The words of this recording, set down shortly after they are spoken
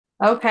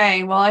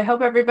Okay, well, I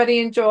hope everybody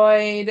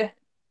enjoyed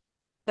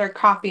their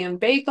coffee and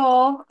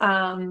bagel.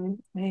 I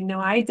know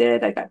I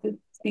did. I got to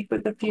speak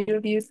with a few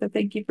of you, so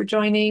thank you for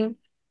joining.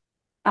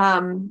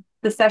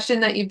 The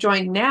session that you've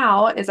joined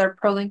now is our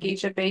ProLink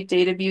HFA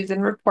data views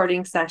and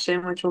reporting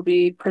session, which will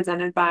be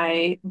presented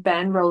by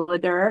Ben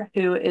Rollader,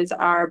 who is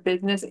our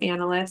business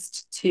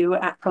analyst two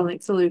at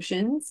ProLink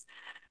Solutions.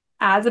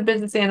 As a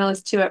business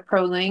analyst too at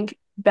ProLink,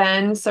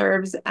 Ben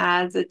serves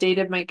as a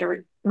data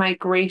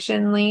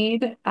migration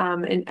lead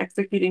in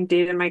executing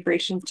data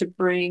migrations to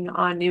bring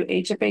on new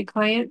HFA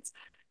clients.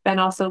 Ben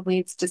also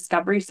leads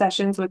discovery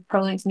sessions with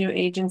ProLink's new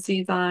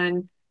agencies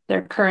on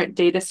their current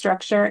data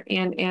structure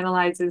and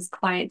analyzes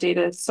client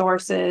data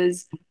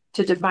sources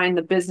to define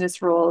the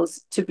business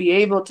rules to be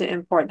able to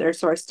import their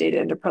source data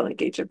into ProLink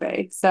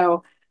HFA.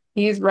 So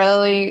he's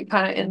really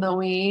kind of in the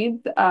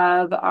weeds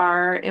of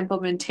our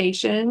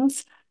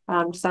implementations.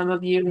 Some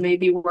of you may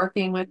be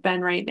working with Ben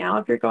right now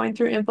if you're going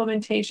through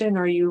implementation,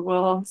 or you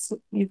will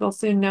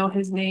soon know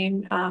his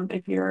name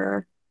if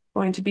you're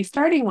going to be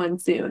starting one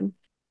soon.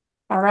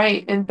 All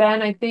right, and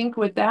Ben, I think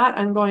with that,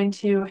 I'm going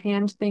to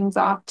hand things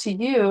off to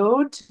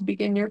you to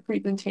begin your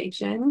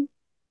presentation.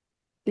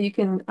 So you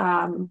can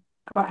go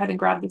ahead and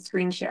grab the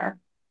screen share.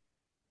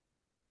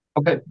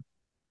 Okay.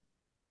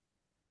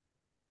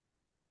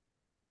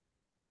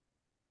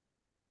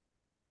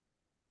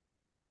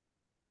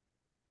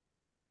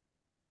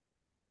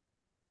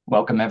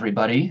 Welcome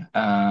everybody.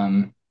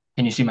 Can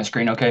you see my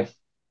screen okay?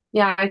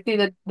 Yeah, I see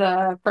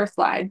the first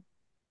slide.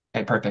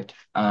 Okay, perfect.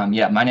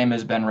 Yeah, my name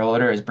is Ben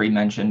Rollader. As Bree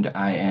mentioned,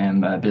 I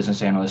am a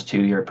business analyst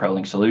too here at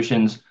ProLink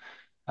Solutions.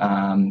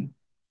 Um,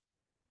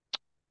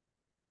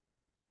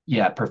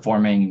 yeah,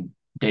 performing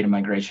data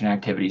migration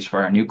activities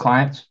for our new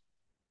clients.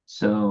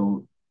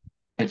 So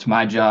it's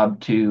my job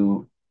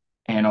to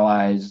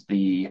analyze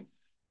the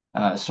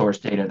source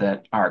data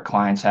that our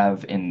clients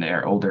have in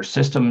their older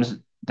systems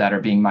that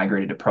are being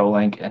migrated to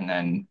ProLink and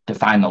then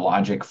define the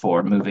logic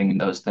for moving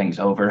those things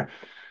over.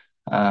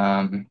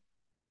 Um,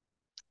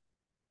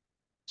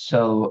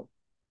 so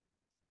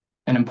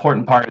an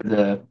important part of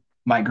the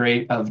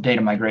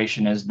data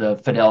migration is the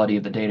fidelity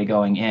of the data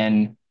going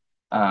in.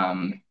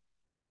 Um,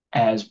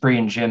 as Bree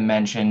and Jim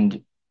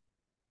mentioned,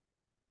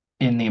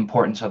 in the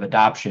importance of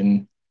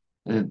adoption,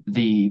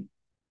 the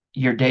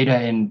your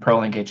data in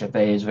ProLink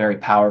HFA is very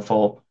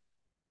powerful.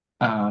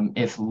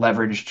 If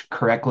leveraged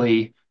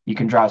correctly, you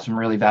can draw some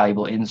really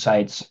valuable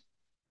insights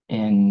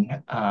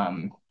in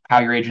how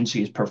your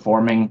agency is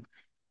performing,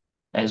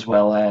 as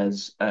well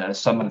as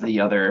some of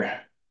the other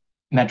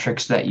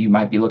metrics that you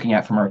might be looking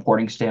at from a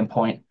reporting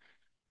standpoint.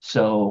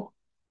 So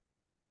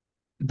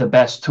the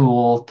best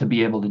tool to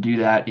be able to do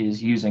that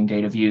is using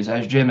data views,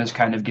 as Jim has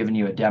kind of given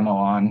you a demo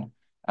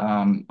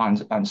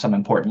on some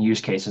important use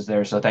cases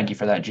there. So thank you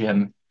for that,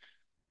 Jim.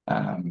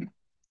 Um,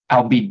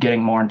 I'll be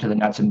getting more into the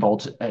nuts and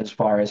bolts as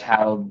far as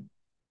how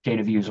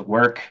data views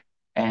work,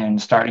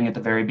 and starting at the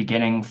very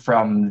beginning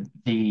from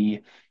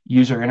the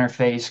user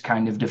interface,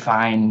 kind of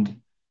defined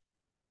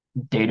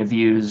data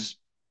views.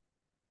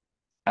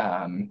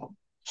 Um,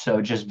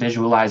 so just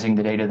visualizing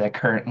the data that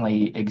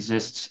currently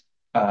exists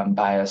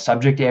by a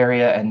subject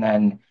area, and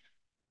then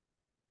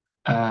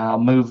I'll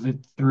move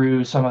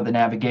through some of the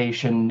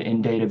navigation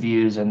in data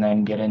views and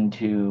then get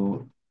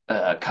into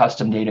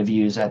custom data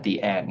views at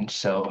the end.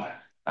 So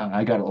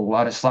I got a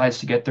lot of slides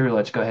to get through.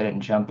 Let's go ahead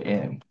and jump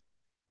in.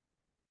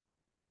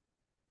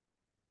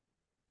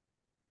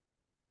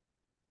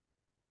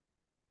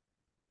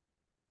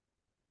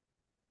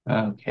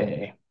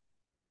 Okay.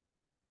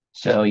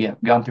 So yeah,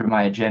 gone through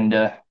my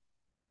agenda.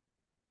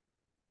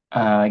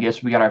 I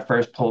guess we got our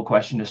first poll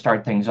question to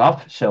start things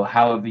off. So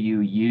how have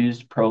you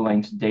used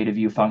ProLink's data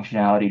view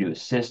functionality to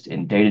assist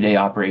in day-to-day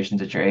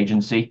operations at your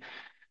agency?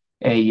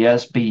 A,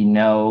 yes. B,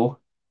 no.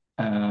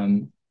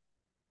 Um,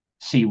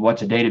 C,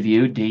 what's a data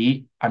view?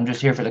 D, I'm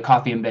just here for the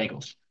coffee and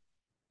bagels.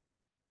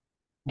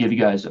 Give you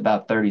guys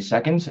about 30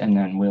 seconds and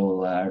then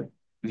we'll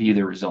view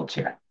the results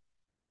here.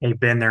 Hey,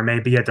 Ben, there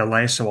may be a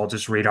delay, so I'll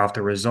just read off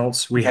the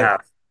results. We Okay.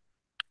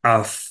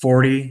 have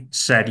 40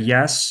 said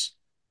yes,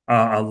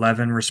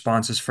 11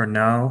 responses for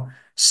no,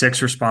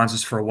 6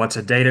 responses for what's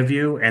a data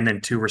view, and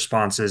then 2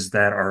 responses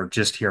that are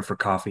just here for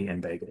coffee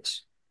and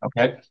bagels.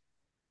 Okay.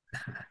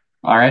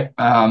 All right.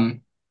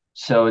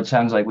 So it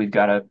sounds like we've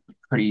got a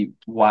pretty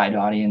wide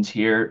audience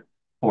here.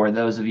 For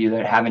those of you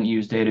that haven't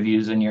used data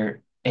views in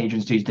your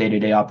agency's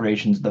day-to-day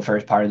operations, the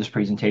first part of this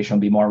presentation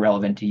will be more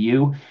relevant to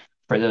you.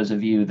 For those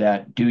of you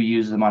that do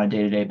use them on a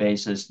day-to-day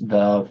basis,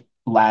 the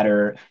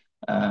latter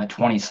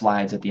 20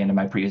 slides at the end of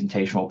my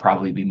presentation will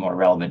probably be more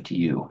relevant to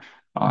you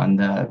on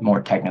the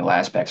more technical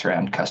aspects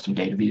around custom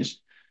data views.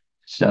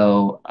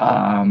 So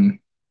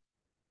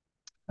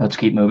let's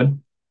keep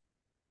moving.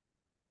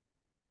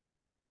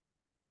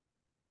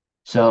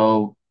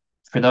 So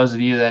for those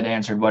of you that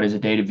answered what is a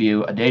data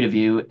view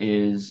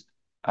is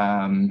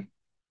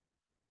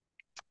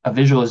a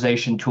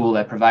visualization tool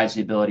that provides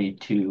the ability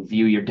to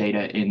view your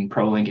data in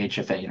ProLink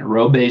HFA in a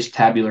row-based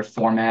tabular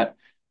format.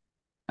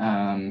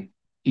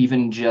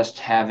 Even just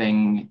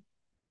having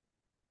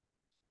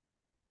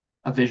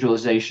a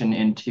visualization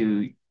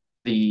into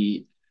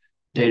the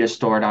data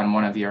stored on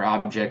one of your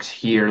objects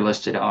here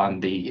listed on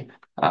the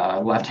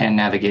left-hand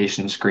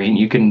navigation screen,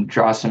 you can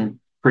draw some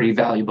pretty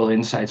valuable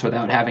insights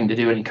without having to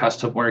do any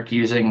custom work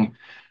using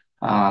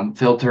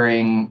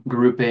filtering,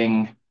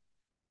 grouping,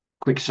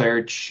 quick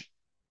search.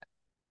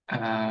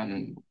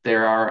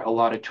 There are a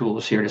lot of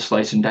tools here to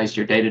slice and dice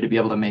your data to be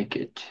able to make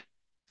it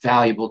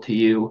valuable to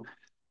you.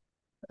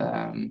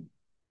 Um,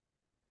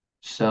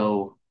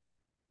 so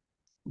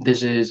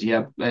this is,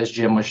 yep, as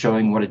Jim was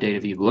showing, what a data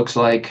view looks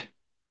like.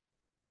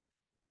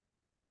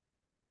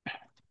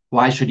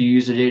 Why should you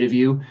use a data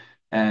view?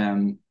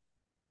 Um,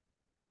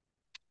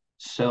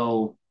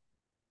 so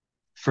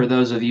for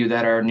those of you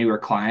that are newer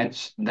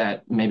clients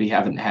that maybe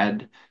haven't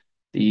had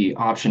the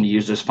option to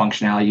use this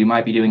functionality, you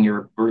might be doing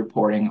your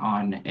reporting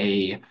on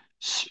a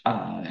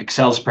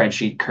Excel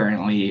spreadsheet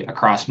currently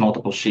across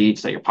multiple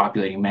sheets that you're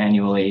populating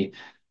manually,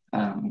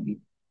 um,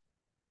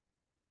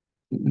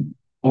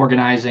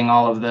 organizing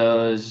all of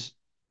those,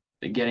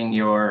 getting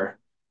your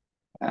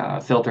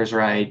filters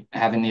right,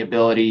 having the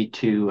ability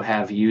to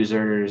have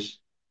users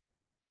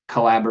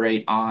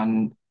collaborate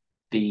on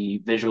the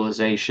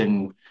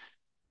visualization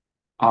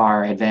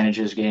are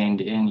advantages gained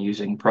in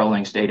using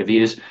ProLink's data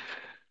views.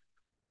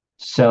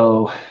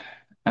 So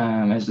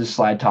as this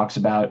slide talks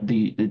about,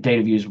 the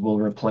data views will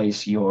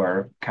replace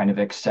your kind of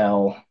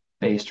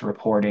Excel-based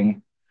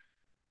reporting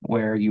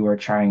where you are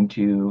trying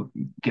to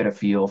get a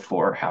feel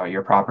for how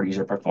your properties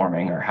are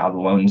performing or how the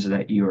loans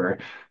that you're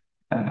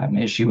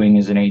issuing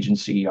as an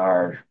agency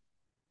are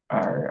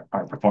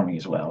performing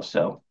as well.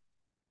 So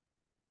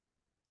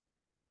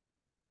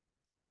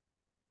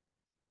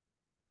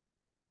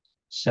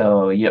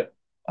yep,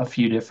 a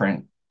few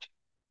different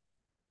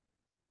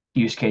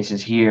use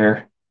cases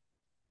here,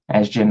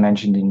 as Jim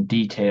mentioned in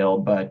detail,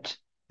 but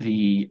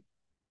the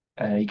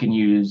you can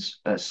use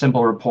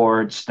simple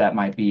reports that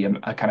might be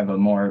a kind of a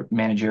more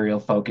managerial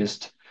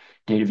focused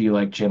data view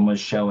like Jim was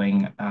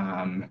showing.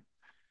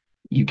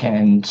 You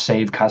can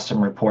save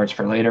custom reports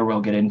for later.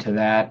 We'll get into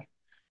that,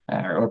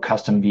 or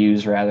custom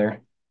views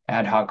rather.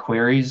 Ad hoc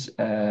queries,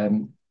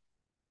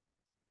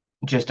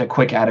 just a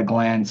quick at a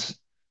glance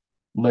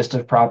list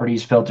of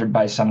properties filtered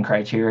by some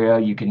criteria.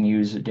 You can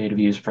use data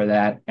views for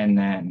that, and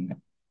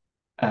then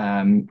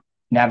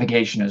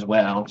navigation as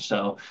well.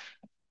 So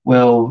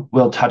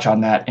we'll touch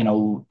on that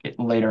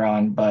later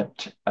on,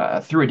 but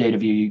through a data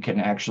view, you can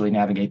actually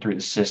navigate through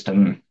the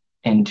system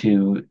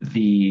into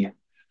the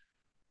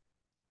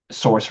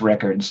source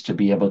records to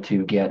be able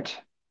to get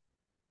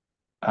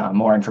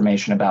more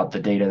information about the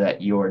data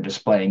that you're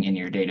displaying in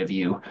your data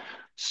view.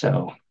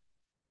 So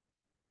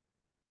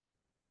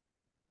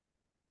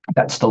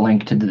that's the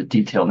link to the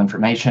detailed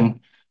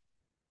information.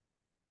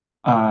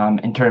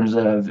 In terms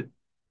of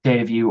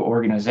data view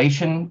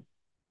organization,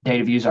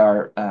 data views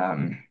are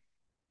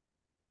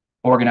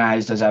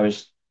organized, as I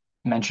was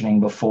mentioning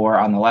before,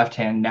 on the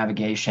left-hand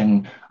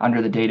navigation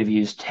under the data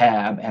views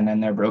tab, and then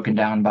they're broken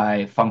down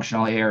by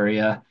functional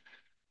area.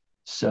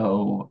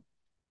 So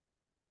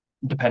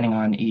depending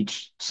on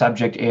each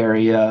subject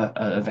area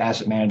of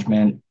asset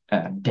management,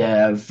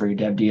 dev for your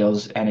dev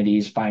deals,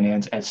 entities,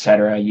 finance,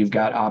 etc., you've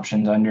got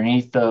options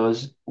underneath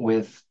those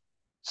with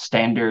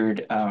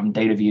standard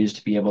data views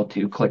to be able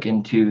to click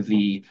into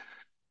the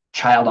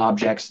child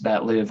objects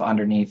that live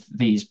underneath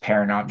these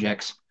parent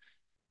objects.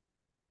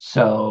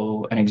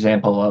 So an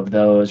example of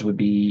those would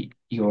be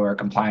your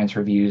compliance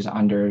reviews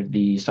under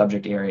the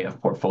subject area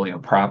of portfolio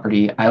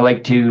property. I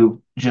like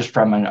to, just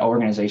from an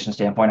organization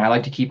standpoint, I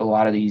like to keep a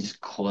lot of these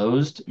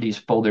closed, these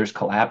folders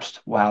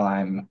collapsed while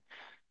I'm,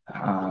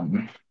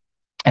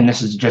 and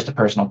this is just a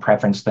personal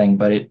preference thing,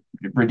 but it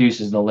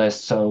reduces the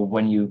list. So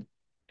when you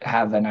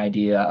have an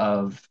idea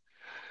of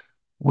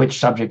which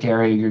subject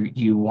area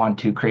you want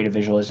to create a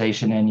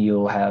visualization in,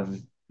 you'll have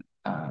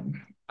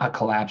a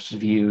collapsed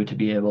view to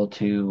be able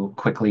to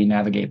quickly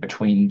navigate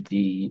between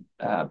the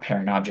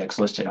parent objects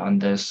listed on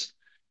this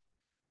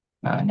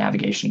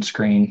navigation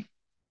screen.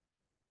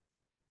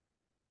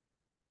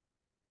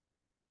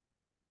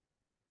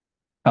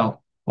 Oh,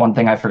 one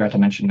thing I forgot to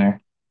mention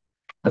there,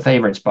 the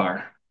favorites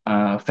bar.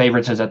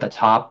 Favorites is at the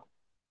top.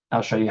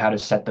 I'll show you how to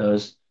set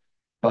those,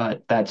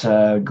 but that's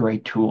a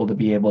great tool to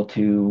be able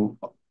to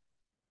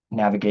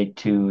navigate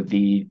to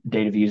the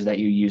data views that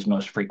you use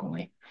most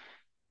frequently.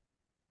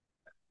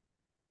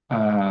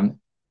 Um,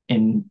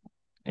 in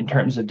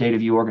terms of data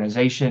view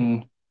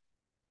organization,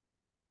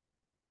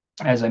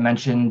 as I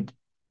mentioned,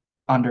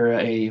 under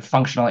a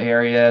functional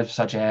area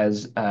such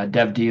as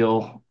dev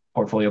deal,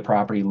 portfolio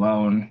property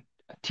loan,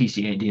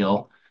 TCA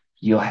deal,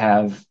 you'll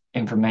have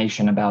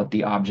information about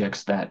the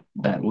objects that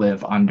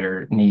live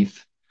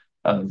underneath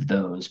of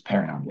those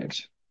parent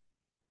objects.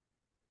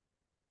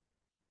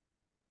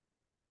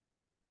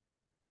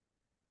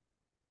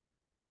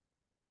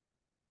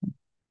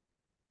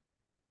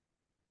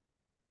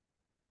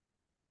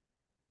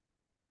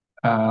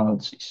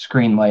 Let's see,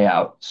 screen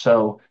layout.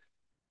 So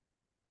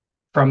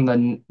from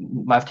the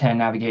left-hand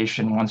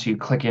navigation, once you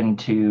click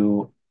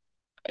into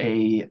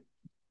a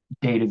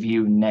data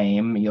view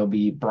name, you'll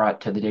be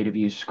brought to the data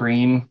view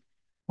screen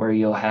where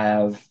you'll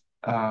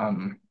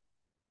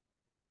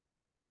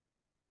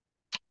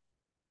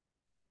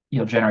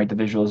generate the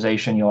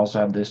visualization. You'll also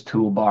have this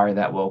toolbar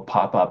that will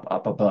pop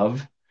up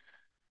above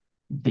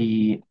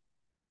the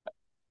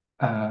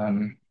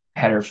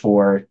header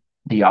for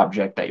the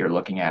object that you're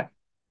looking at.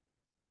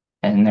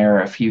 And there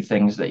are a few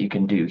things that you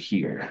can do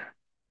here,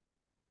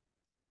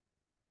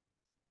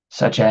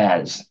 such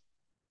as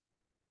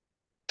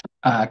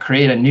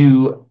create a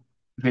new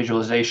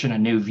visualization, a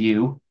new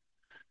view,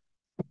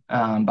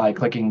 by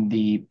clicking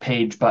the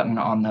page button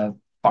on the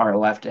far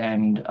left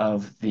end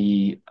of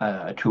the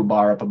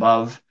toolbar up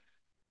above.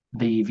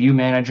 The view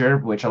manager,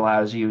 which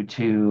allows you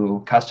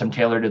to custom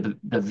tailor to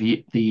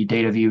the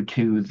data view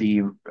to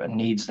the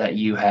needs that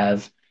you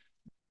have,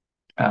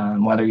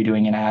 whether you're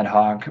doing an ad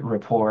hoc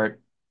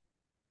report,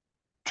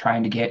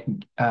 trying to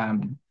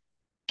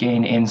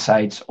gain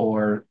insights,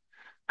 or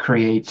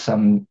create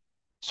some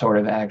sort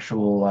of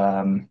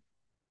actual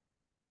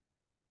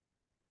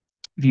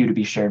view to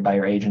be shared by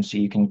your agency.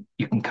 You can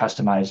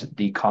customize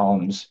the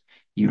columns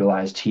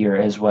utilized here,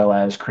 as well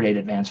as create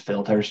advanced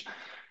filters.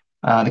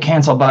 The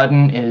cancel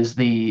button is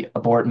the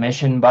abort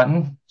mission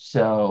button.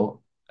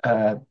 So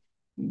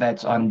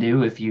that's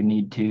undo if you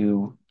need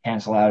to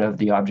cancel out of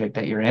the object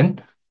that you're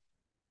in.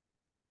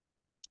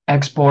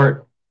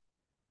 Export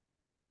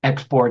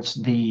exports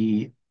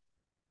the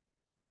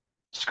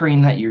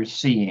screen that you're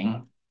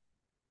seeing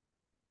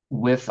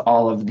with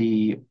all of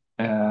the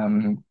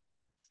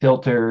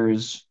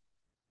filters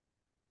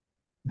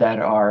that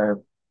are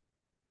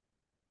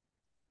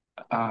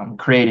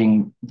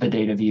creating the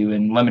data view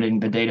and limiting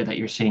the data that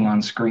you're seeing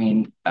on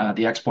screen.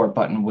 The export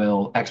button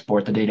will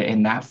export the data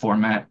in that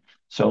format.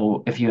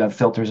 So if you have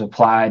filters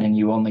applied and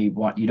you don't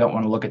want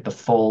to look at the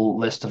full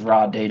list of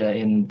raw data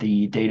in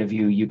the data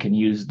view, you can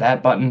use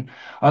that button.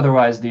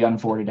 Otherwise, the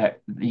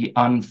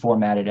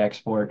unformatted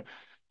export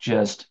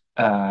just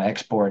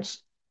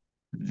exports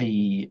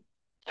the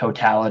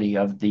totality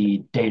of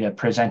the data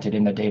presented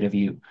in the data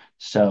view.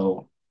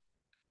 So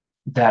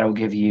that'll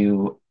give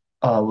you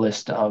a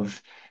list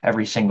of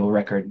every single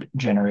record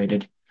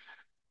generated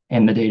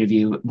in the data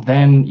view.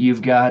 Then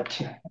you've got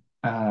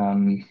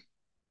turn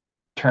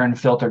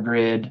filter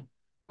grid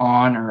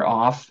on or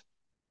off.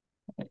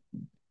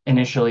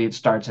 Initially, it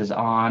starts as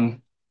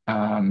on.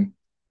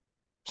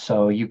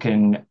 So you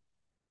can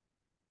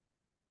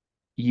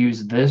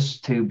use this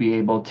to be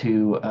able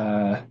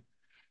to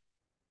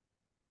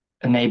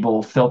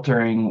enable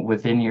filtering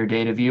within your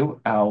data view.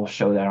 I'll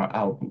show that.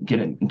 I'll get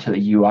into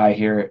the UI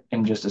here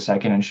in just a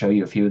second and show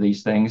you a few of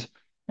these things.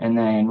 And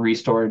then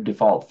restore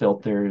default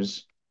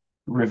filters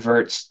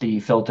reverts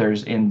the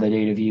filters in the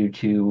data view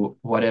to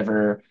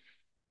whatever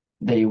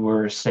they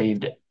were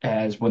saved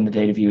as when the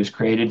data view is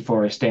created.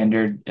 For a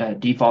standard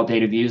default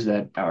data views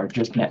that are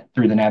just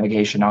through the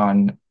navigation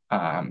on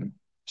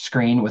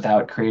screen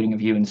without creating a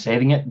view and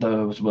saving it,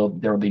 there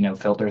will be no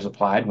filters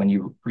applied when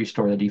you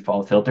restore the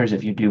default filters.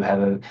 If you do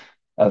have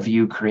a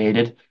view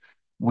created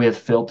with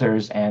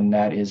filters and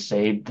that is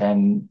saved,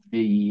 then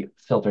the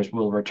filters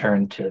will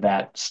return to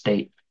that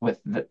state with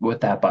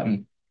that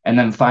button. And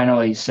then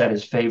finally, set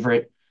as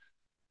favorite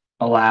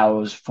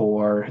allows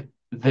for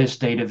this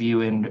data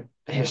view in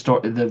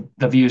the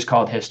view is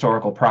called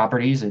historical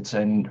properties. It's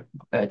in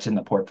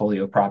the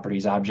portfolio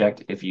properties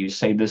object. If you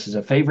save this as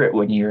a favorite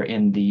when you're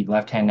in the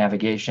left-hand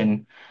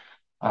navigation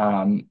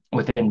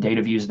within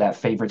data views, that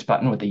favorites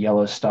button with the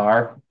yellow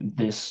star,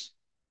 this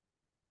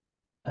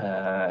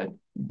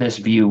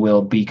view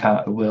will be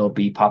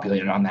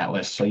populated on that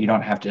list. So you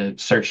don't have to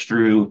search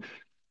through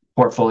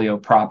portfolio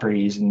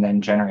properties and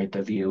then generate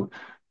the view.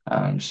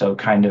 So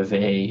kind of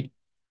a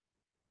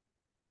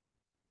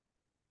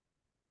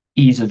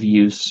ease of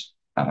use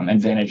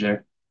advantage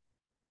there.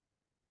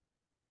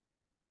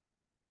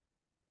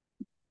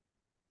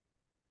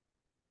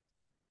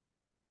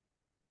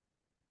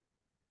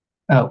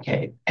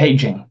 Okay,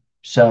 paging.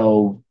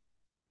 So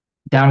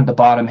down at the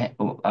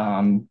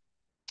bottom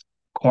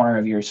corner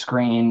of your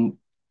screen,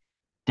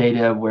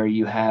 data where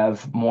you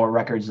have more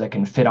records that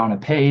can fit on a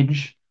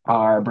page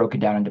are broken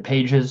down into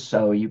pages.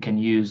 So you can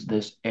use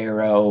this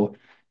arrow,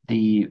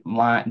 the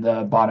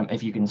bottom,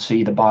 if you can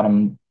see the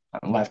bottom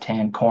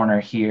left-hand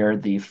corner here,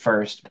 the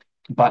first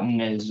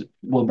button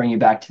will bring you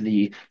back to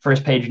the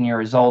first page in your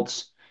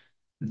results.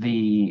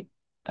 The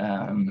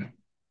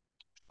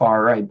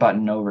far right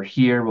button over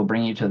here will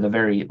bring you to the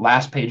very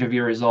last page of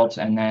your results,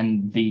 and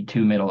then the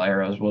two middle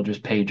arrows will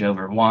just page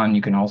over one.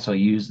 You can also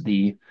use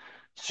the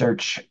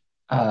search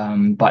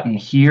button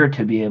here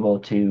to be able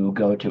to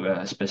go to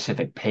a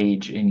specific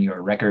page in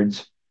your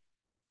records.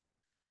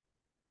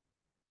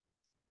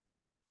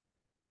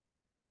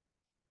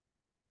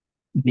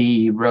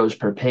 The rows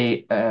per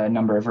page,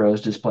 number of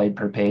rows displayed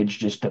per page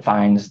just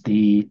defines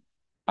the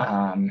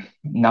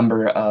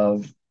number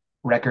of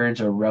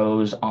records or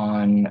rows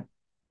on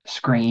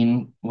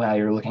screen while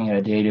you're looking at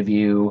a data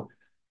view.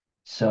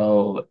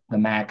 So the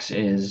max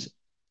is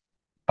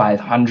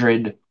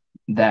 500.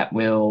 That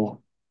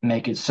will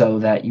make it so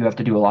that you have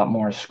to do a lot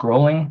more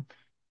scrolling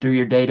through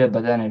your data,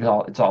 but then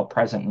it's all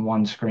present in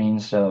one screen.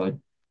 So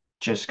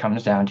just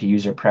comes down to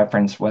user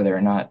preference, whether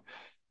or not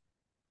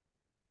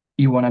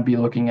you want to be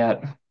looking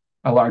at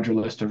a larger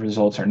list of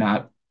results or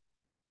not.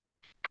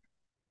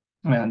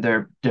 And there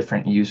are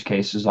different use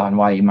cases on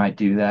why you might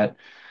do that,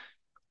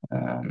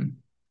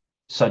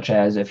 such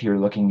as if you're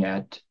looking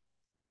at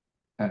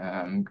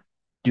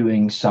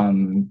doing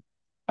some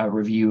a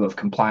review of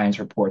compliance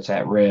reports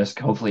at risk.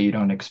 Hopefully, you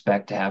don't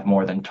expect to have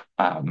more than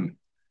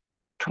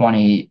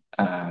 20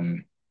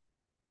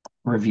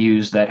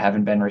 reviews that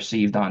haven't been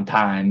received on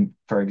time.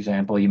 For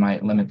example, you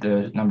might limit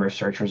the number of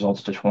search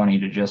results to 20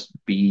 to just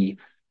be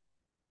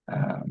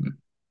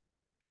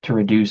to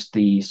reduce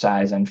the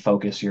size and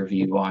focus your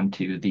view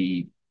onto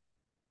the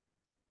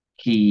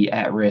key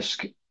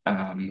at-risk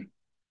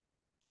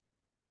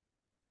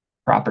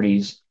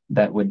properties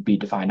that would be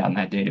defined on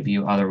that data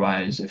view.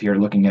 Otherwise, if you're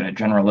looking at a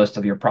general list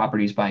of your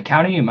properties by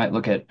county, you might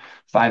look at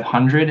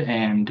 500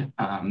 and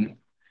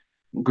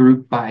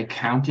group by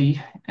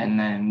county, and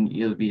then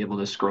you'll be able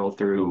to scroll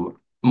through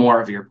more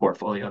of your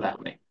portfolio that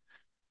way.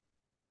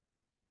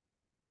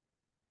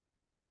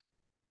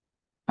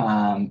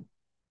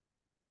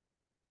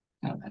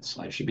 No, that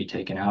slide should be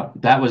taken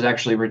out. That was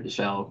actually,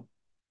 so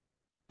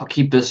I'll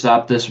keep this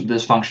up. This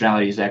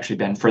functionality has actually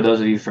been, for those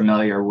of you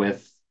familiar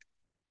with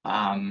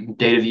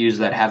data views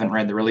that haven't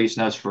read the release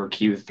notes for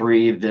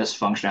Q3, this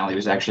functionality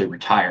was actually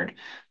retired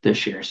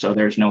this year. So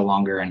there's no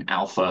longer an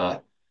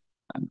alpha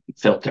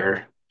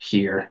filter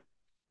here.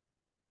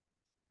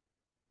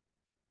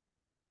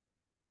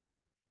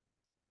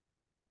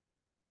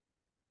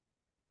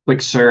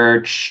 Quick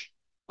search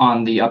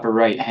on the upper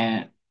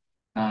right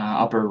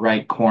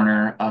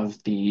corner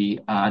of the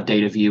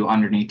data view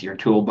underneath your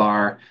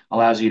toolbar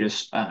allows you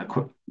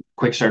to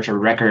quick search a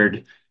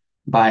record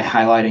by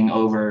highlighting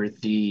over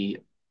the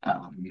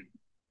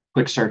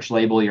quick search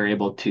label. You're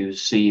able to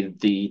see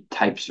the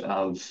types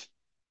of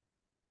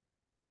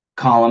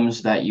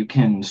columns that you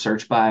can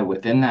search by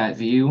within that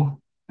view.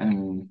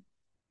 And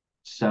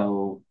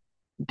so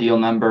deal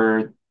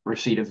number,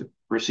 receipt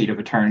of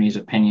attorney's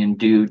opinion,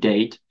 due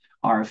date,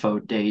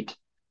 RFO date,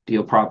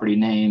 deal property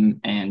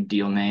name, and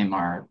deal name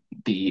are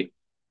the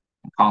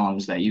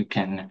columns that you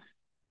can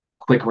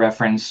quick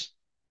reference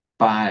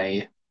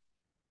by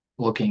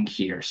looking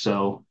here.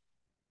 So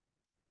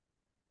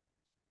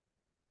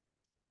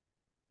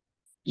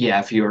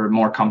yeah, if you're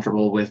more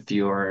comfortable with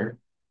your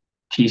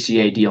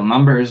TCA deal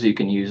numbers, you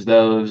can use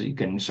those. You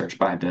can search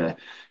by the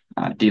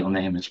deal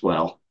name as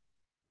well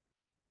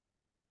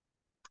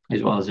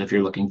as if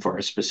you're looking for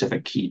a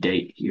specific key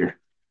date here.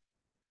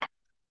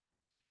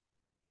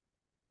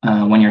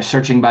 When you're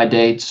searching by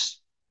dates,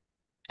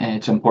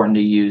 it's important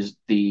to use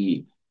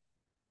the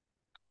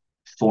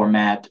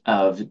format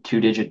of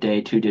 2-digit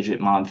day,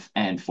 2-digit month,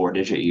 and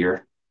 4-digit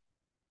year.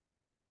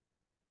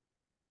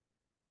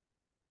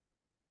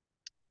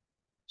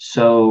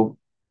 So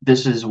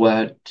this is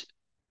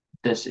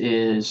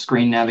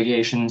screen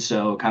navigation.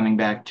 So coming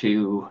back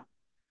to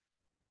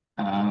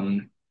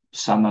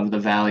some of the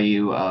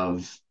value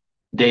of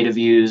data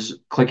views,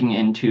 clicking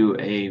into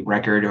a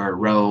record or a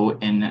row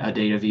in a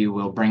data view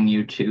will bring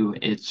you to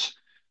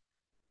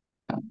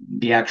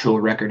the actual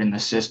record in the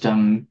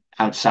system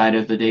outside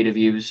of the data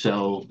view.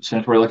 So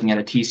since we're looking at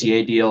a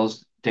TCA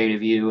deals data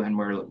view and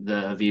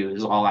the view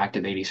is all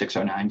active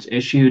 8609s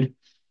issued,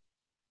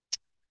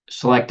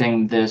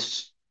 selecting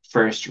this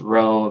first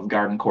row of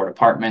Garden Court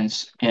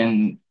Apartments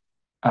in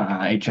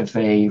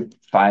HFA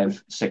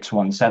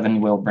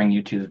 5617 will bring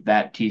you to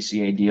that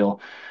TCA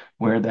deal,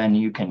 where then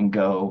you can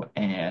go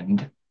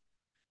and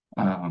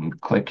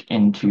click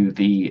into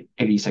the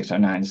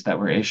 8609s that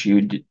were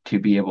issued to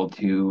be able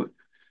to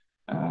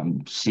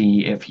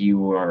see if you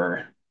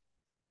were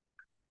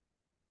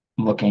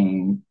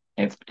looking,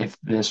 if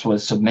this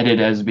was submitted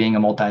as being a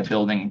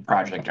multi-building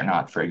project or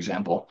not, for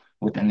example,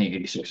 within the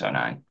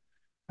 8609.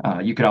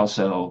 You could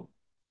also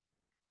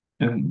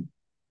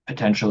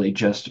potentially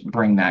just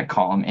bring that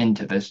column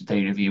into this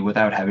data view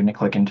without having to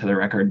click into the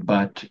record,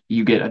 but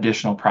you get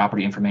additional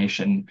property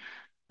information,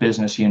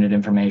 business unit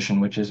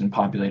information, which isn't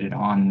populated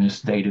on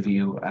this data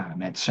view,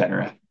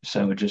 etc.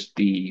 So just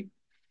the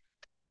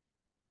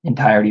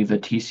entirety of the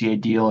TCA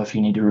deal if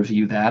you need to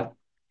review that.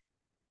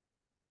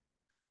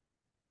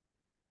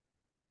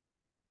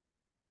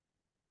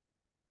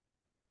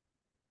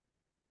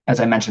 As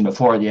I mentioned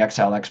before, the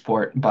Excel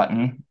export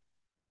button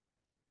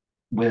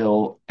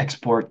will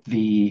export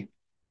the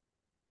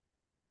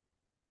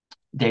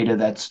data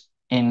that's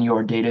in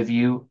your data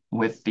view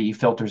with the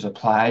filters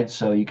applied.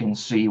 So you can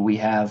see we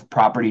have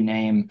property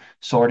name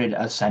sorted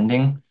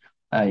ascending.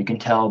 You can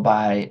tell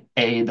by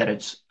A that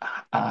it's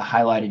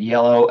highlighted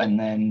yellow, and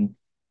then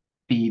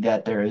B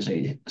that there is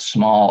a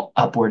small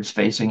upwards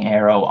facing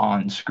arrow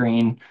on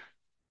screen.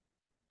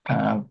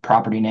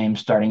 Property name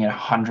starting at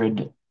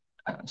 100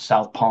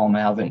 South Palm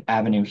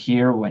Avenue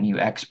here. When you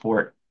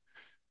export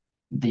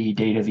the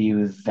data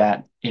view,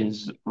 that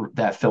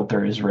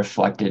filter is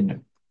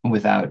reflected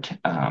without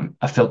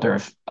a filter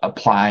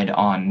applied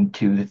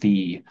onto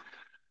the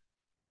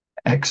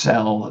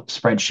Excel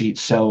spreadsheet.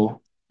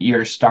 So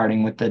you're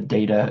starting with the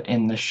data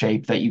in the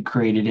shape that you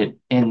created it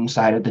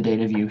inside of the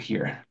data view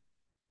here.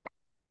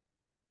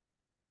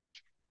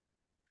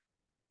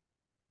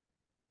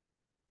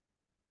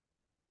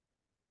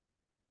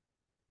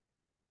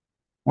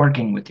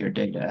 Working with your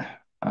data.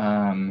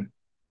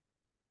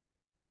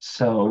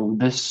 So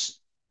this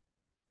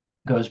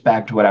goes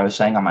back to what I was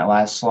saying on my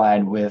last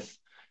slide with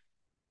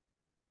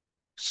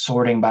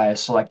sorting by a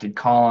selected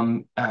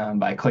column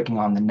by clicking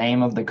on the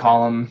name of the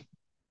column.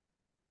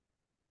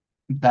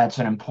 That's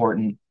an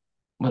important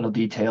little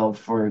detail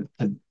for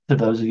to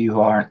those of you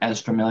who aren't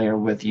as familiar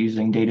with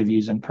using data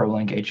views in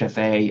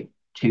ProLinkHFA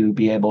to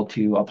be able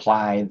to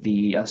apply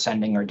the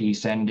ascending or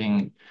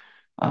descending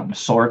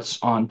sorts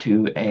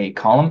onto a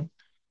column.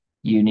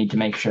 You need to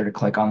make sure to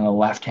click on the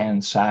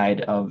left-hand side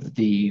of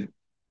the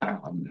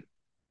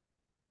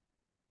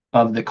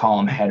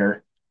column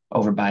header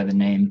over by the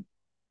name.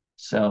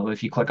 So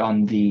if you click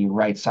on the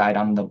right side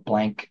on the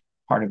blank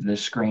part of the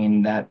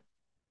screen, that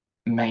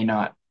may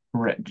not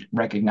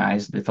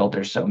recognize the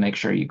filter. So make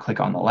sure you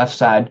click on the left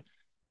side.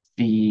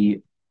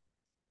 The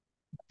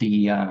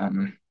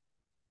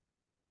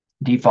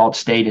default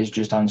state is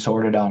just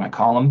unsorted on a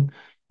column.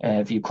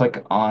 If you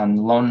click on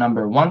loan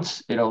number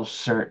once, it'll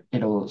sort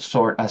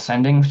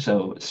ascending,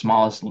 so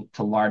smallest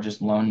to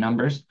largest loan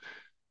numbers.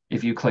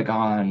 If you click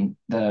on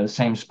the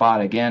same spot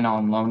again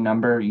on loan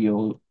number,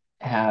 you'll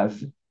have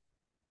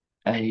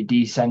a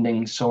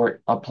descending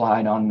sort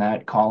applied on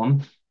that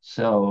column.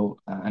 So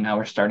now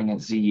we're starting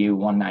at ZU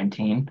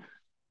 119.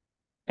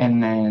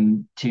 And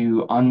then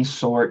to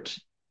unsort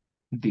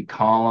the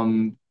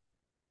column,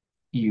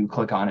 you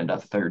click on it a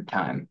third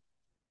time.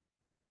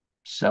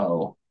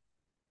 So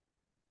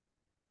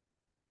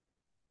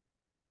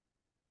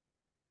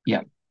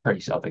yeah, pretty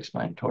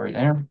self-explanatory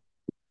there.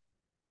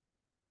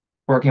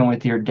 Working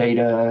with your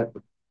data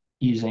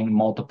using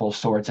multiple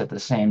sorts at the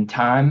same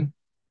time.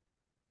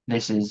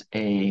 This is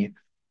a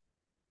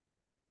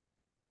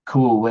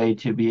cool way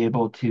to be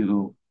able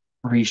to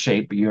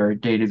reshape your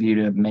data view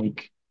to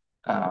make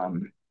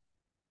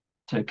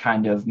to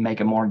kind of make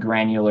a more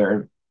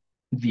granular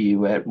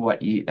view at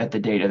the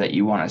data that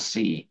you want to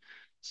see.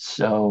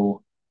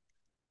 So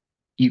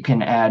you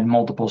can add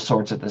multiple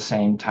sorts at the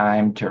same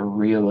time to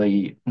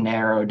really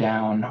narrow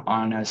down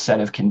on a set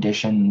of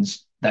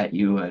conditions that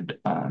you would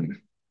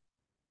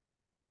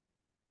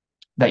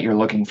that you're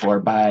looking for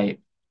by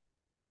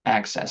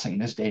accessing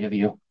this data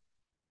view.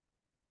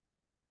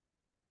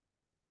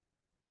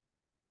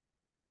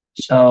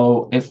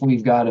 So if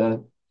we've got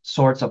a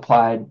sorts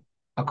applied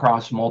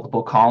across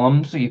multiple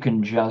columns, you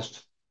can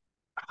just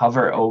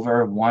hover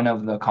over one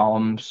of the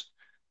columns,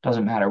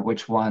 doesn't matter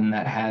which one,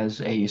 that has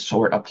a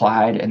sort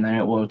applied, and then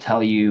it will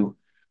tell you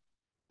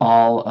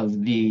all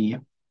of the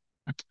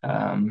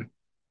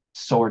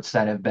sorts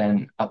that have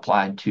been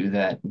applied to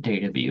that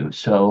data view.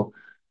 So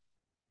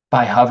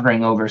by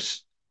hovering over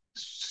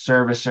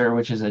servicer,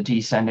 which is a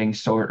descending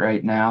sort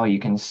right now, you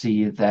can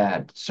see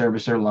that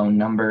servicer loan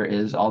number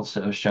is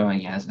also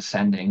showing as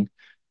ascending.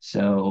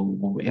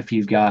 So if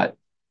you've got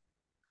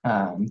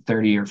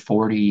 30 or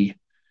 40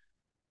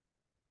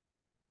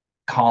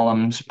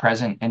 columns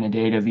present in a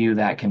data view,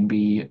 that can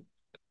be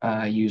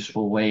a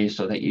useful way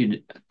so that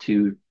you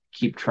to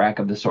keep track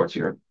of the sorts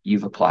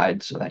you've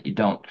applied so that you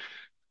don't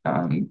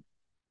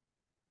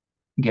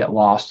get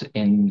lost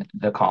in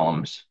the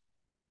columns.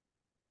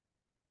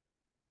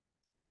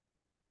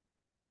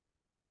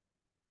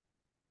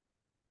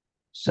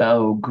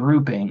 So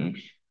grouping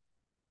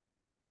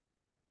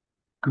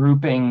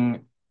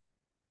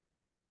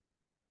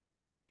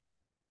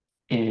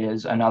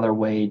is another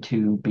way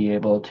to be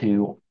able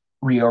to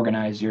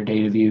reorganize your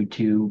data view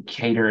to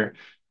cater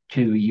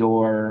to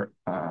your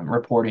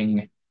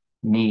reporting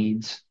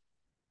needs.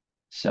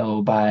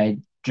 So by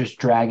just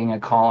dragging a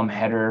column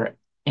header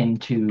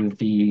into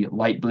the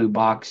light blue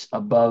box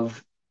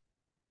above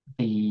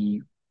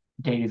the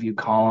data view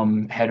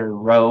column header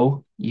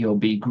row, you'll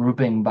be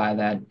grouping by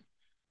that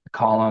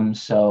column.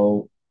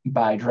 So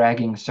by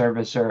dragging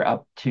servicer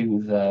up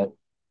to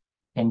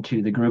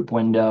into the group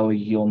window,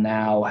 you'll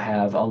now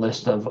have a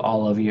list of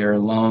all of your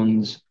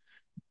loans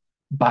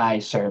by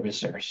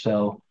servicer.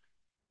 So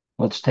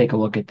let's take a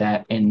look at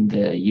that in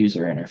the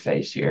user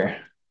interface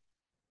here.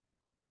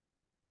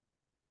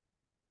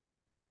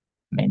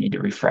 May need to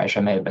refresh.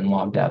 I may have been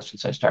logged out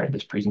since I started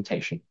this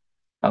presentation.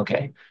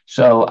 Okay,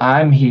 so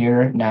I'm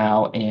here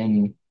now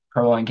in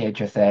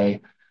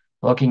ProLinkHFA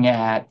looking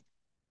at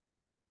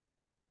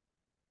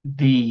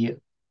the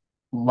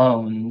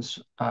loans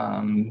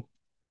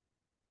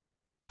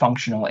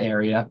functional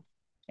area.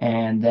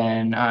 And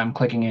then I'm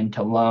clicking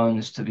into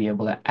loans to be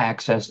able to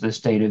access this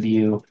data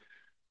view.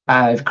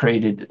 I've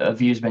created a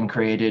view's been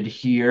created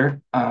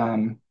here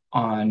on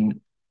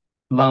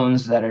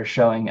loans that are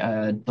showing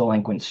a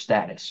delinquent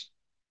status.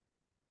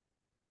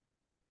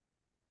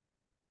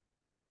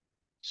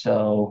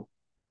 So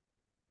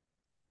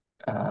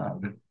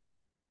let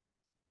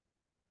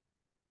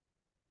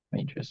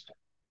me just,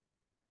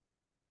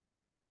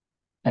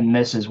 and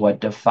this is what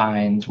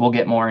defines, we'll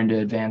get more into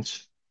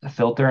advanced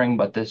filtering,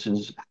 but this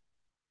is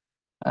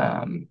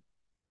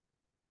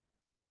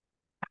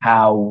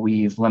how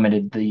we've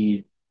limited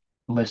the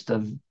list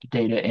of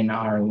data in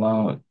our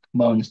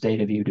loans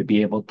data view to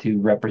be able to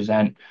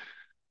represent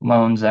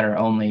loans that are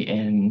only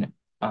in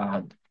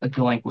a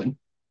delinquent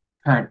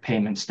current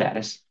payment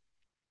status.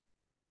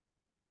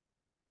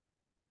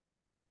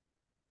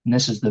 And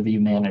this is the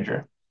view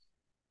manager.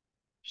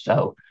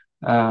 So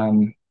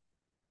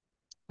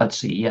let's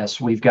see. Yes,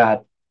 we've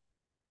got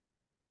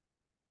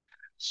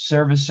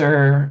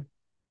servicer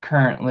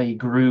currently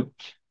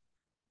grouped,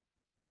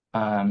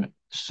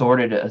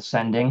 sorted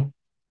ascending.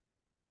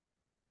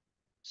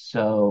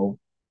 So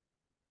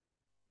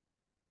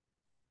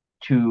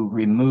to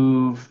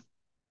remove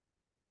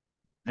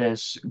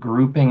this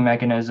grouping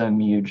mechanism,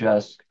 you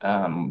just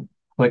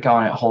click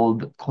on it,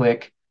 hold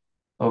click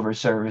over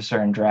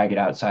servicer and drag it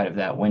outside of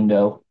that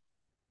window.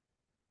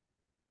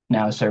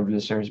 Now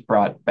servicer is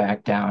brought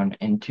back down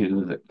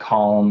into the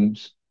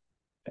columns,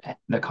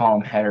 the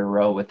column header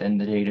row within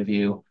the data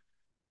view.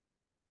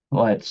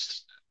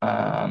 Let's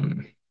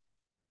play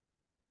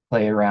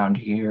around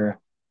here.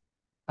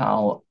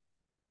 I'll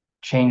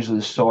change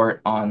the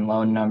sort on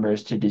loan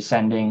numbers to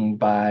descending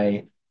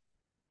by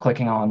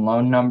clicking on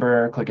loan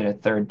number, click it a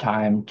third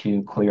time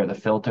to clear the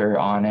filter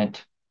on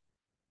it.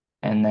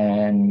 And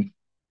then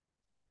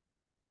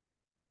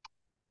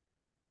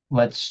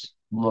let's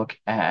look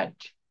at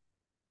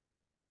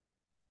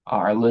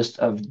our list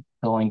of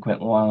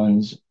delinquent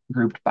loans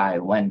grouped by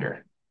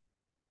lender.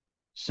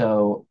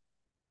 So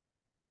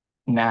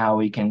now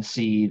we can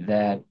see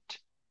that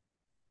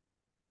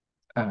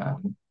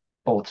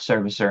both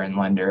servicer and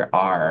lender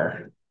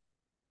are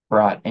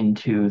brought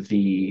into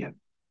the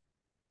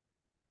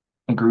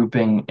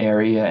grouping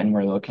area, and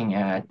we're looking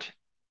at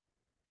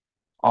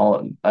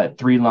all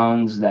 3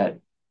 loans that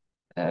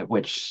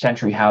which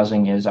Century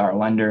Housing is our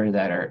lender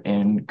that are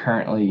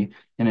currently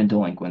in a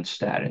delinquent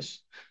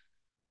status.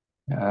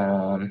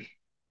 Let's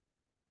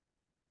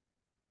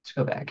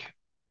go back.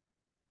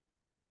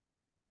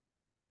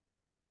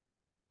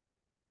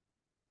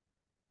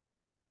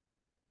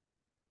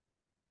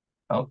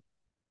 Oh,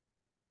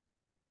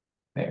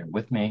 bear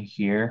with me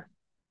here.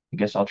 I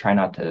guess I'll try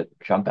not to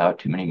jump out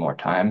too many more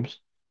times.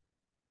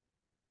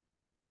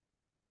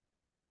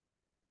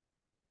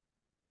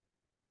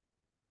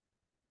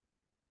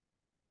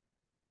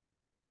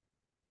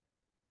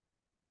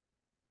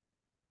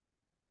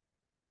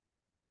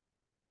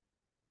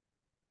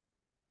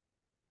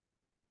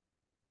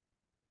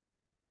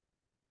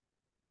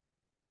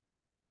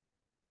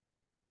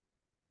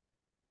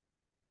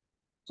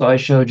 So I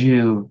showed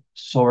you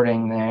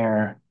sorting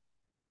there,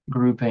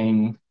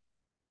 grouping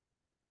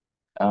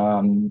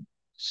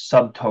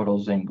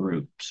subtotals in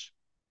groups.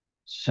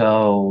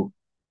 So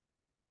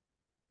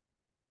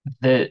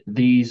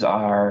these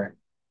are,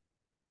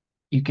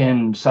 you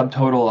can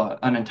subtotal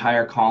an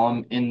entire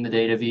column in the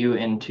data view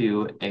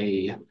into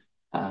a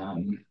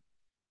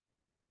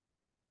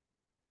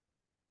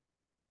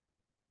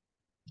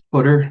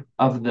footer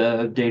of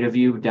the data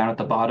view down at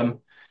the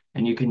bottom.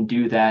 And you can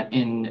do that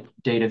in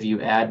data view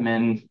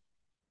admin.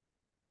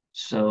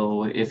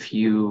 So if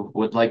you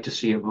would like to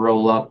see a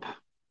roll up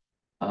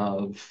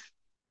of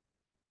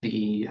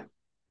the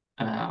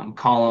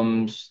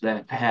columns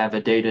that have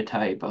a data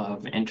type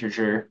of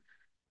integer,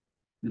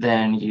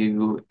 then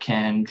you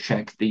can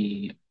check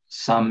the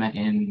sum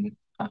in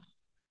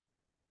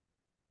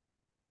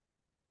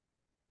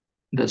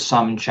the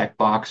sum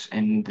checkbox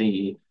in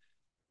the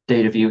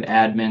data view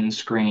admin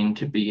screen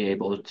to be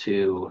able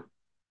to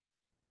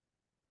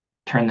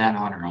turn that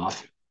on or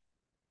off.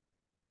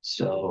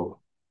 So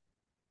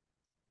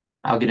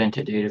I'll get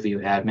into data view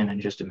admin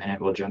in just a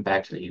minute. We'll jump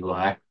back to the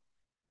UI.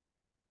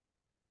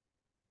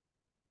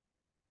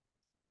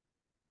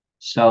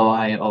 So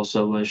I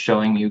also was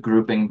showing you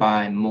grouping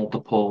by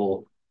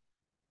multiple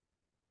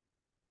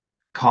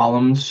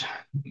columns.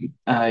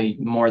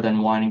 More than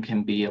one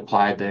can be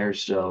applied there.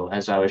 So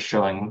as I was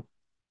showing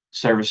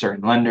servicer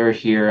and lender,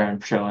 here I'm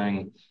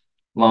showing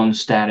loan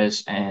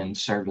status and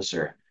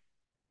servicer.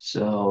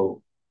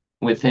 So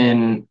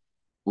within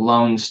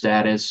loan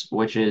status,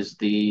 which is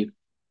the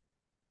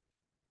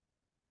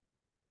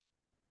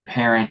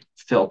parent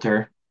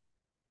filter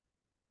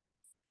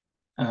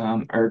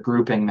or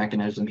grouping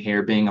mechanism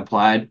here being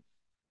applied,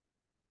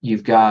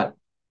 you've got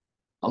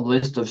a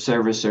list of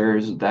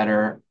servicers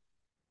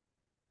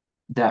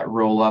that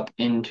roll up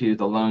into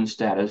the loan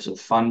status of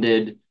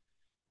funded.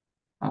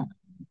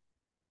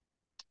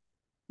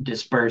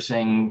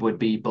 Dispersing would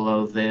be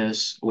below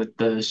this, with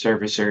the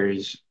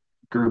servicers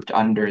grouped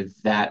under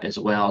that as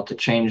well. To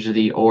change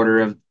the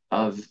order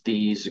of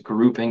these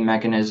grouping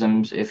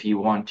mechanisms, if you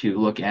want to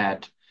look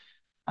at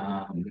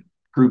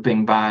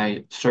grouping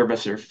by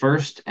servicer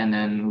first and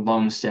then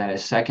loan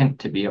status second,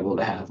 to be able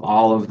to have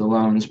all of the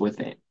loans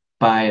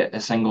by a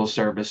single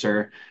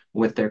servicer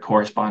with their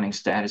corresponding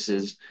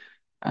statuses,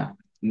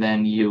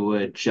 then you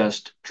would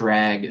just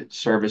drag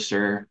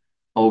servicer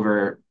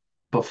over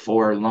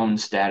before loan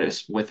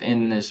status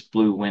within this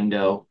blue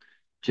window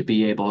to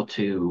be able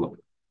to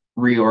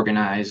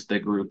reorganize the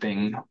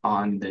grouping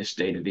on this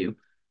data view.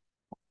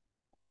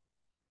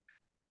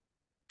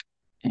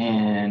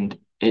 And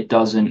it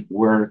doesn't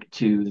work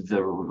to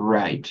the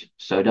right.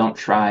 So don't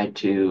try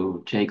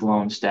to take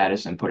loan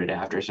status and put it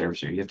after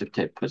servicer. You have to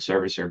put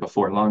servicer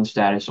before loan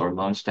status or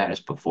loan status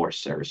before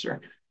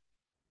servicer.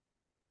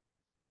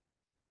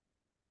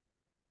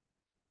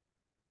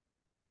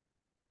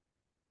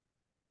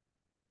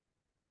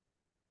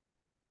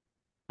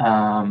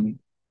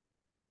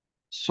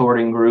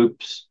 Sorting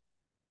groups,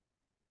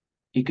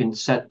 you can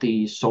set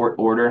the sort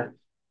order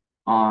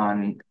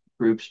on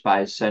groups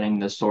by setting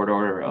the sort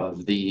order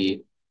of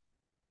the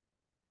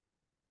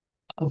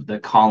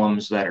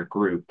columns that are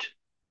grouped.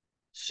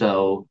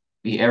 So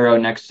the arrow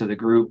next to the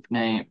group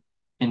name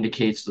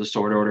indicates the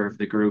sort order of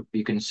the group.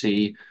 You can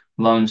see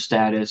loan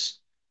status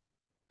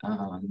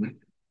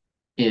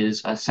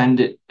is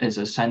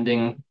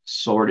ascending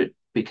sorted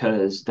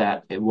because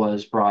that it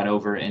was brought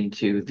over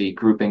into the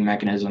grouping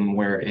mechanism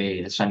where a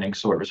ascending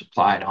sort was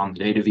applied on the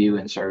data view,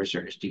 and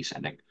servicer is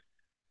descending.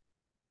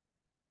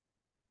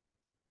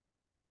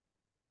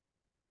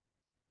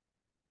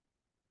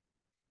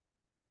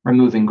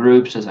 Removing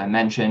groups, as I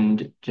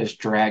mentioned, just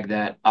drag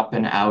that up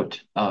and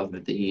out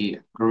of the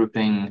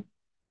grouping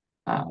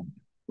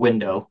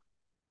window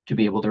to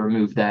be able to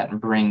remove that and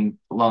bring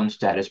loan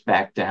status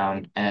back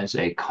down as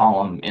a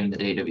column in the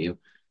data view.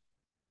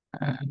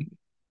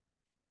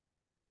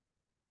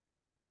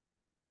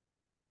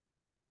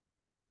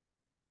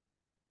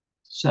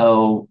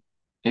 So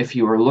if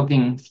you are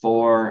looking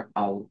for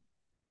a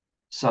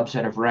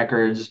subset of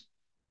records,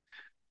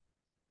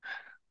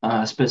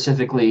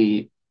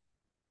 specifically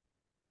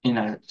in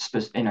a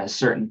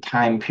certain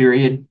time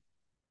period,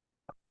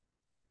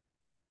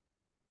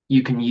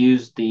 you can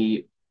use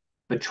the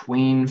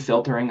between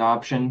filtering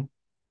option.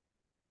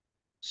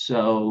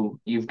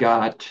 So you've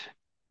got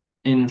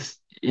in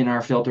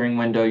our filtering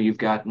window, you've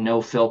got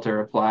no filter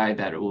applied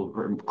that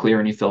will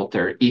clear any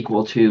filter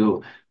equal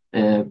to,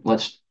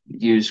 let's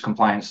use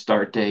compliance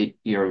start date.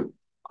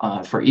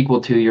 For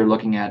equal to, you're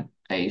looking at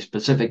a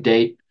specific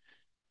date,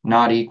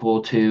 not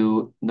equal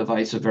to the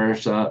vice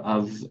versa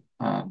of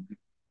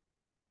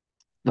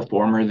the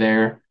former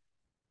there.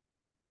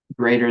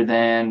 Greater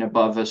than,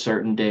 above a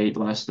certain date,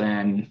 less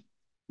than,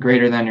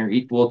 greater than or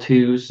equal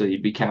to. So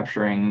you'd be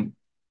capturing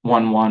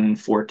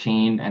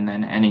 1/1/14 and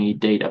then any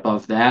date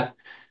above that,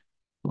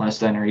 less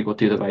than or equal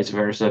to the vice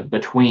versa.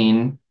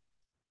 Between,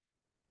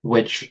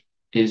 which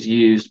is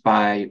used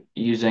by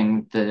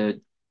using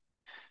the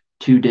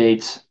two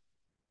dates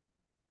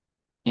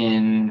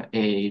in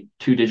a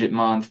 2-digit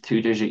month,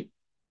 2-digit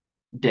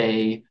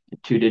day,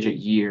 2-digit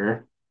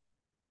year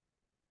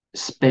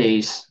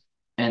space,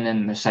 and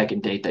then the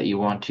second date that you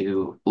want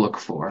to look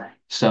for.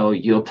 So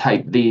you'll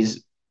type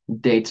these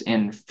dates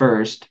in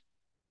first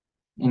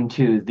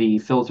into the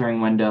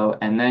filtering window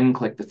and then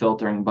click the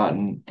filtering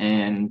button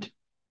and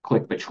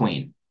click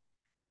between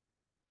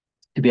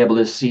to be able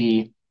to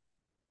see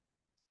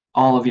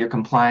all of your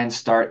compliance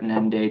start and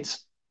end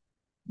dates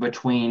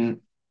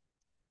between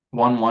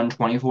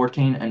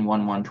 1/1/2014 and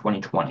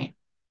 1/1/2020,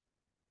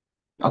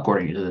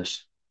 according to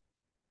this.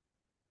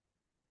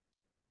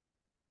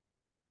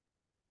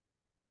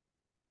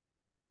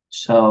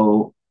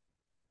 So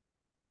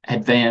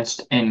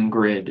advanced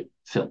in-grid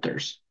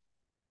filters.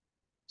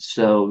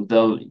 So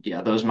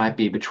those might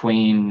be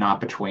between, not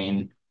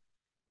between,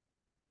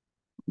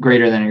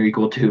 greater than or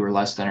equal to, or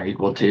less than or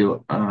equal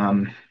to,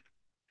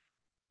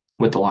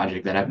 with the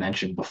logic that I've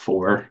mentioned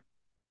before.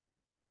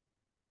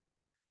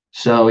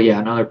 So yeah,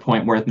 another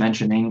point worth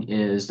mentioning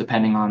is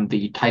depending on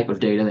the type of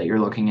data that you're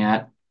looking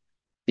at,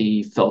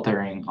 the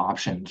filtering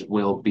options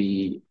will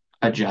be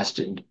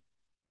adjusted.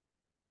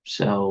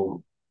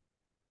 So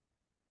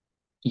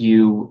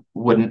you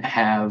wouldn't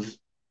have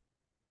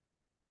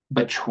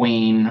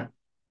between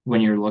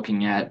when you're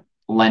looking at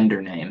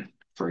lender name,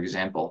 for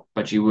example,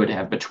 but you would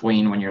have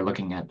between when you're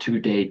looking at two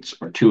dates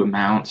or two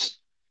amounts.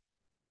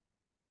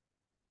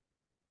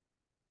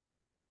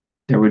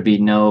 There would be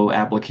no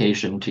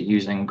application to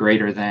using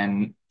greater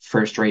than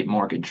first rate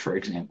mortgage, for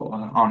example,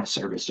 on a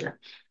servicer.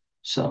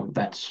 So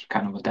that's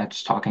kind of what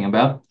that's talking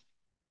about.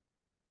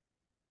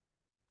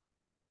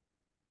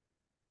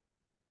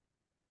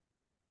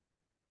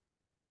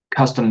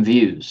 Custom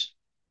views.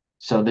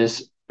 So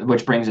this,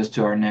 which brings us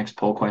to our next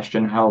poll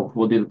question.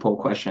 We'll do the poll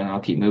question and I'll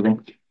keep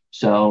moving.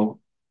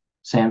 So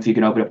Sam, if you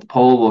can open up the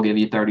poll, we'll give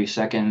you 30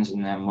 seconds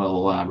and then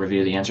we'll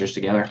review the answers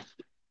together. Am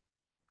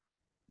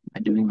I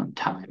doing on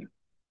time?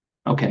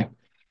 Okay.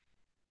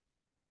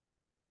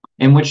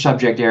 In which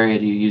subject area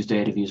do you use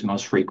data views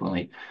most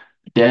frequently?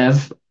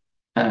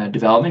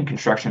 Development,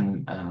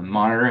 construction,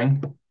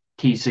 monitoring.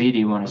 TC, do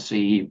you want to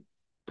see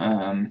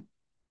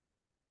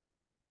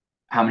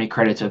how many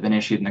credits have been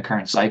issued in the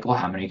current cycle?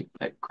 How many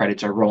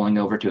credits are rolling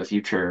over to a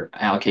future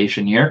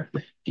allocation year?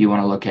 Do you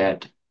want to look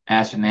at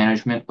asset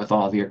management with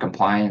all of your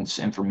compliance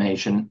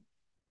information,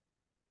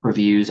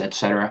 reviews,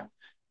 etc.,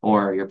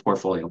 or your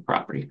portfolio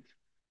property?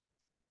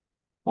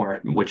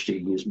 Or which do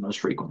you use most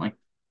frequently?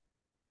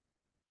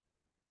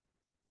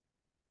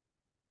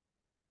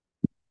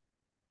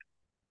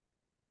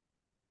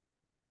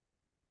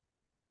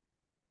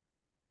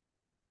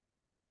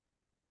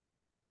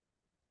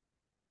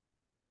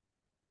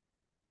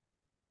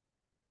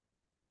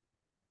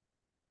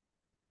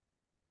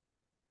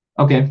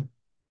 Okay,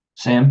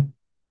 Sam,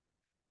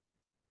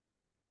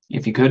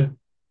 if you could,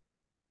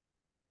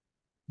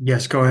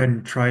 Yes, go ahead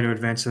and try to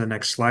advance to the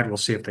next slide. We'll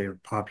see if they are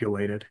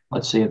populated.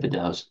 let's see if it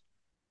does.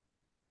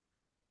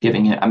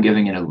 I'm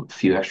giving it a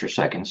few extra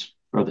seconds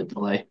for the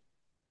delay.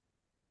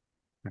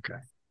 Okay.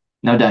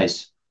 No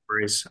dice.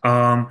 Worries.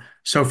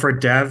 So for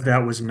dev,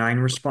 that was 9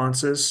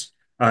 responses.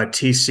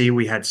 TC,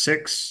 we had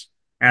 6.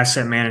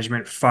 Asset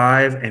management,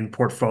 5. And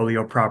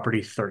portfolio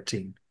property,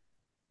 13.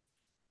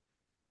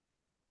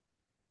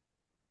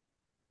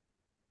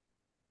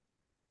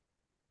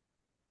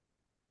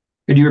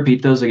 Could you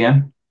repeat those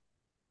again?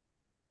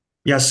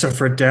 Yes, so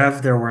for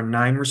dev, there were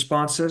 9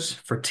 responses.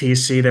 For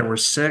TC, there were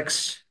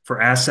 6.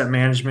 For asset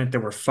management,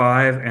 there were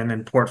 5. And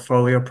then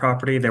portfolio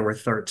property, there were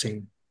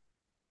 13.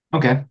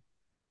 Okay.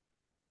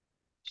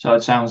 So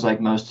it sounds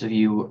like most of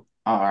you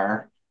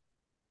are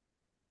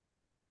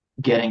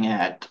getting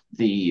at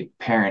the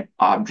parent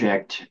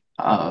object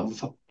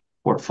of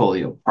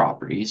portfolio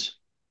properties.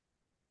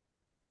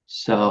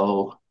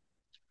 So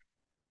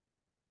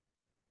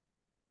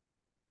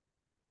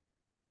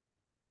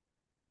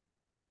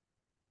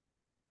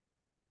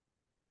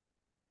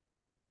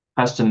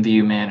custom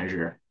view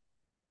manager.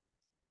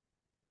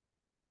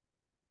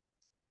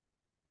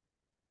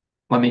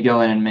 Let me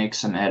go in and make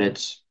some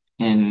edits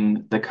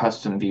in the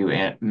custom view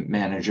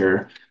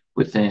manager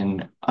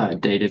within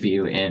data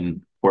view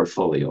in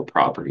portfolio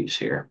properties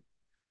here.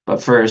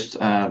 But first,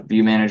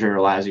 view manager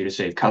allows you to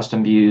save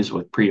custom views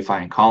with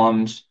predefined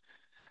columns,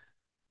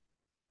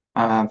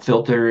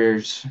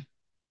 filters,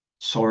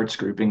 sorts,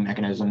 grouping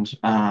mechanisms.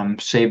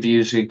 Saved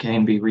views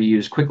can be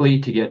reused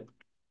quickly to get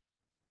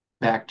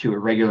back to a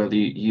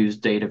regularly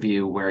used data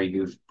view where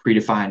you've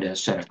predefined a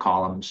set of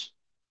columns.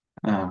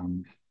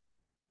 Um,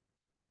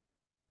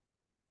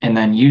 and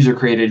then user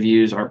created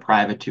views are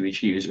private to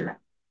each user.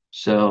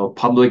 So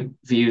public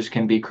views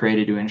can be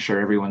created to ensure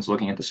everyone's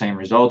looking at the same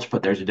results,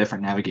 but there's a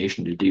different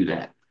navigation to do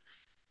that.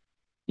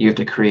 You have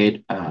to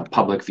create a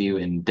public view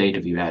in data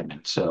view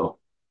admin. So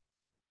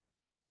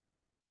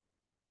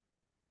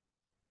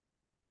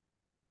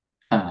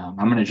I'm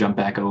going to jump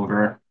back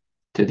over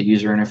to the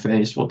user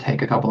interface. We'll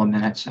take a couple of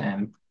minutes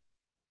and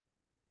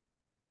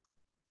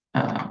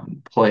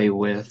play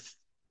with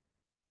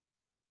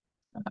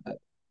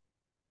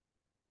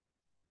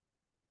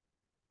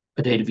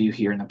a data view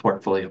here in the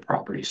portfolio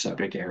properties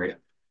subject area.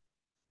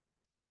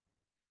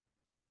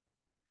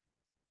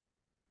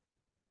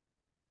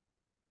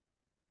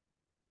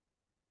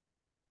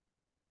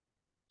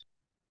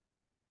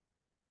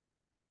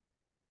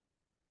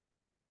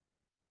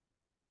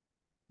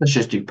 Let's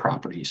just do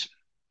properties.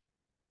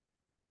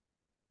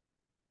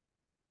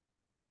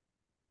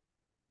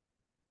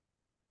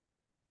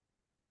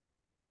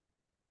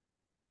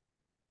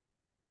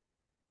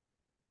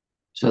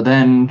 So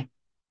then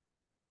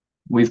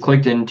we've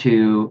clicked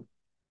into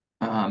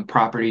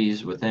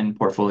properties within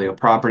portfolio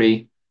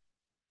property.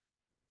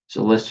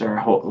 So list of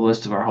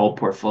our whole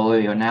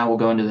portfolio. Now we'll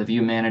go into the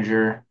view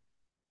manager.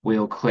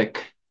 We'll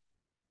click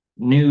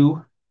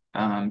new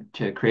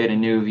to create a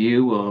new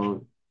view.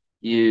 We'll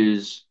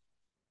use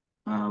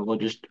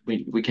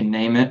we can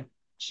name it.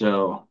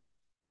 So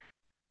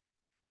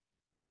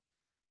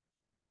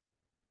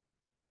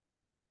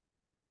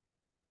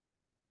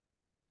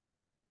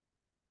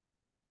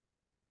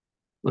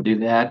we'll do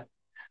that.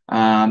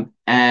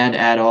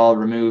 Add all,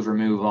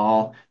 remove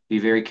all. Be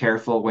very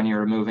careful when you're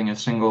removing a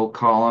single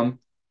column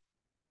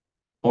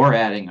or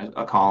adding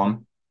a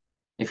column.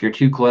 If you're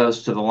too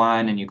close to the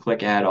line and you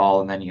click add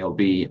all, and then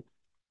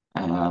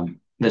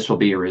this will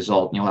be a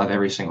result, and you'll have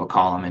every single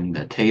column in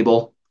the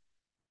table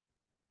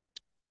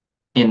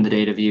in the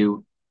data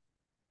view.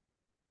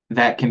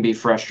 That can be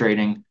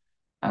frustrating.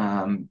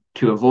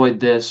 To avoid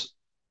this,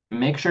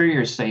 make sure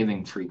you're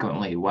saving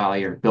frequently while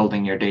you're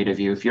building your data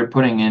view. If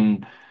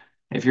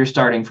you're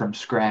starting from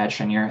scratch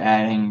and you're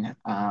adding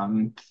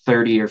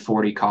 30 or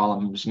 40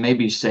 columns,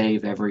 maybe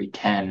save every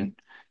 10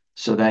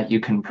 so that you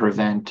can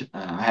prevent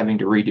having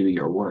to redo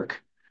your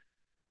work.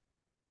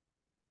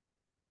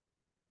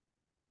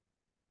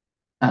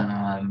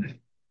 Um,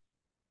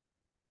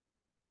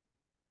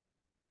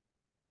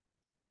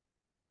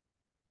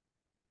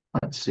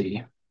 let's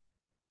see.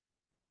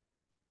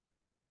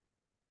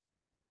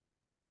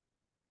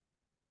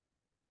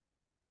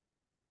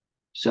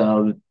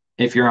 So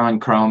if you're on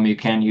Chrome, you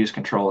can use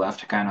Control F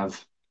to kind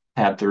of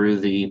tab through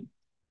the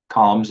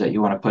columns that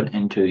you want to put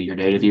into your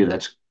data view.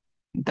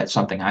 That's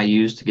something I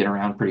use to get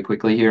around pretty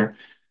quickly here.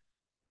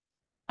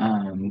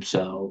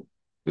 So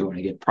we want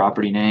to get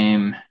property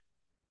name,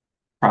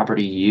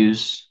 property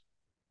use,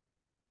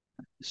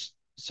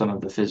 some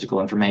of the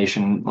physical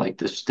information like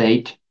the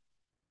state.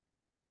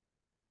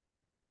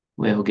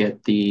 We'll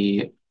get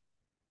the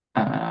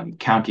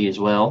county as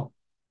well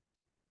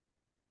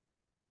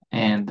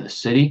and the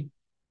city.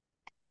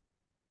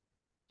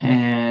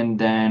 And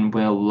then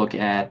we'll look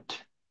at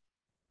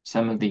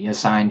some of the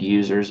assigned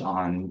users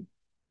on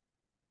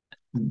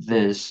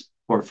this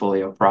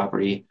portfolio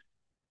property.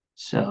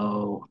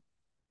 So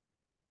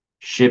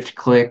shift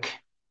click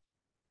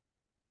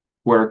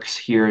works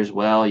here as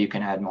well. You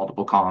can add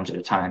multiple columns at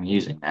a time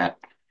using that.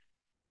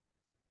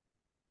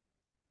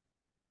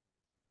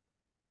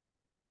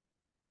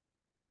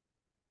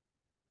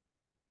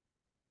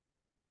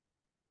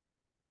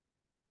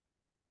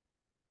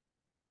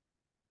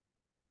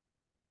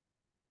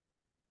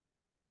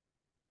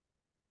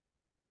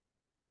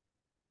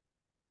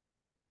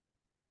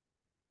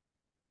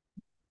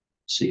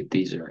 See if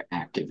these are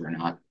active or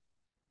not.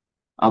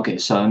 Okay,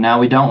 so now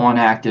we don't want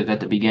active at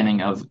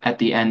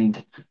the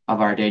end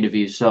of our data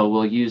view. So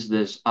we'll use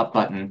this up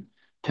button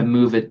to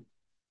move it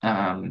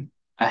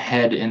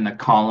ahead in the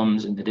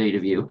columns in the data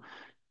view.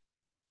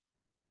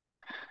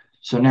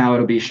 So now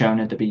it'll be shown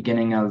at the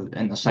beginning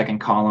in the second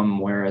column,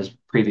 whereas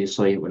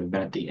previously it would have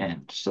been at the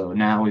end. So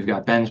now we've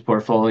got Ben's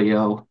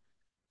portfolio.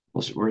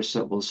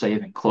 We'll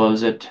save and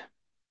close it.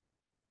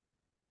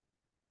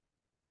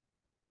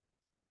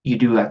 You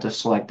do have to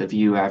select the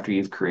view after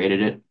you've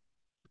created it.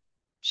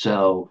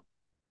 So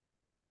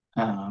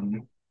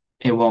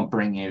it won't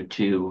bring you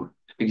to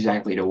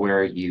exactly to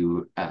where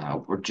you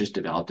were just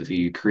developed the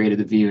view. You created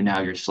the view,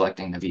 now you're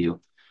selecting the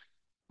view.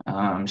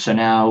 So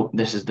now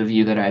this is the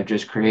view that I've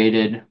just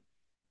created.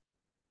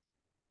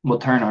 We'll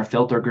turn our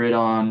filter grid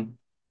on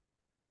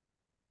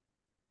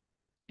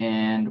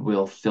and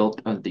we'll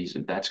filter these.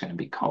 That's going to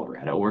be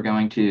Colorado. We're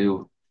going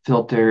to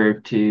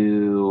filter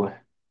to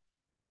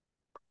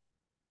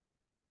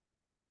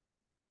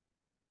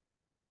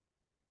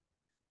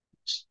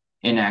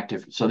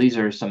inactive. So these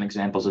are some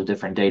examples of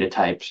different data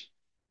types.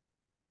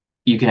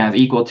 You can have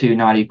equal to,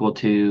 not equal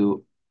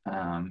to,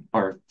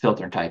 or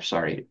filter type,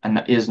 sorry,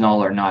 and is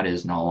null or not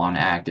is null on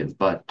active.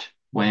 But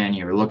when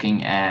you're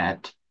looking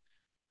at,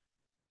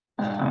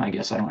 I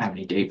guess I don't have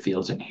any date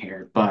fields in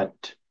here,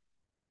 but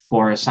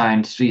for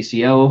assigned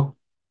CCO,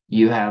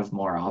 you have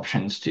more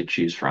options to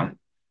choose from.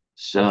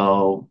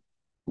 So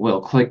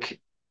we'll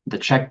click the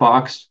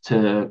checkbox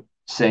to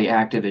say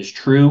active is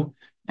true,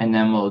 and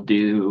then we'll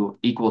do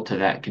equal to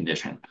that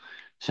condition.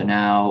 So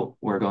now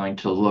we're going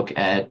to look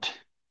at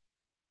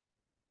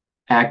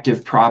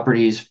active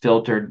properties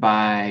filtered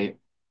by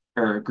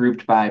or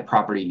grouped by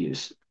property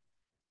use.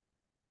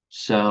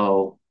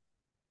 So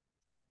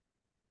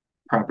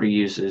property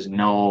use is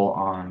null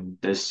on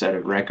this set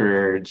of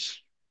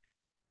records.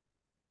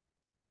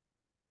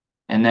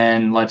 And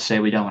then let's say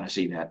we don't want to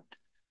see that.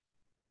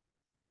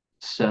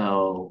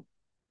 So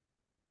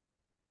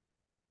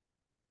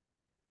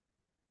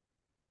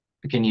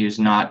we can use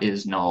not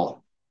is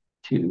null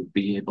to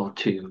be able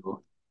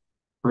to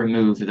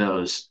remove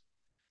those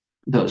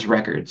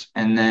records.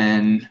 And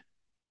then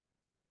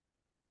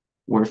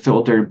we're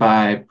filtered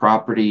by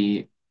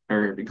property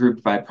or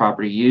grouped by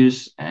property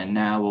use. And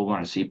now we'll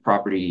want to see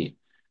property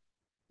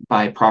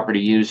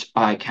use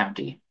by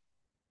county.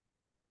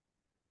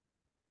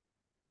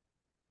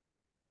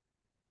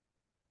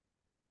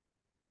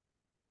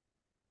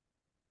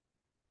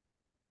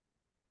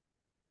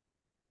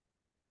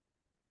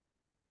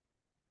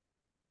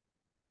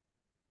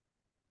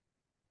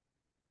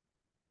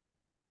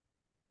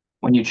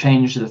 When you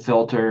change the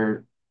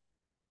filter,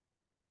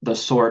 the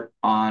sort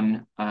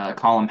on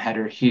column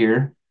header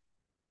here,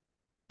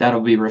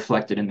 that'll be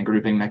reflected in the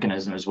grouping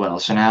mechanism as well.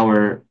 So now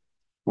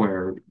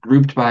we're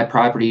grouped by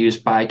property use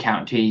by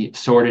county,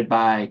 sorted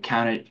by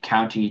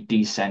county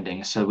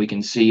descending. So we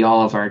can see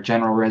all of our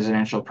general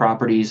residential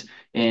properties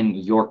in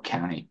York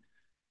County.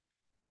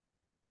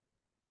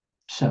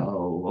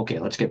 So, okay,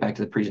 let's get back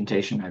to the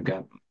presentation. I've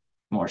got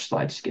more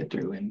slides to get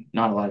through and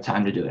not a lot of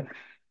time to do it.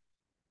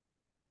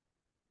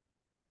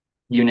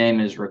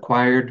 Uname is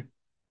required.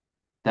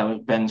 That was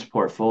Ben's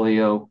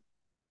portfolio.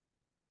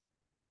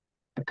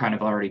 I've kind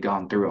of already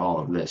gone through all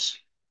of this.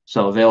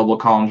 So available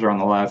columns are on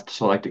the left,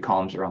 selected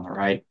columns are on the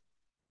right.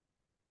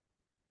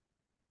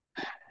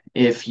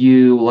 If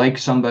you like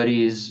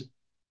somebody's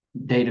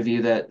data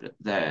view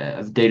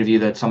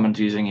that someone's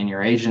using in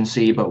your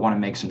agency, but want to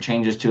make some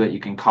changes to it, you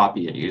can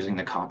copy it using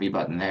the copy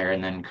button there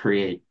and then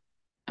create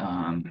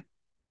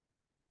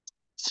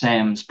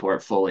Sam's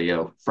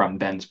portfolio from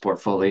Ben's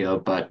portfolio,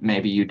 but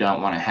maybe you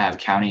don't want to have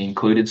county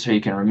included, so you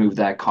can remove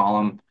that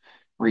column,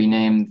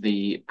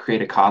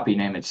 create a copy,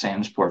 name it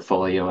Sam's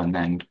portfolio, and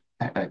then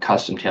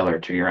custom tailor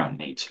it to your own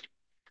needs.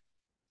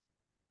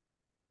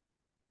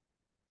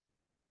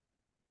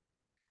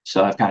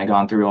 So I've kind of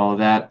gone through all of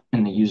that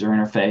in the user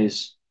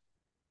interface.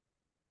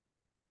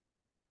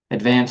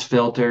 Advanced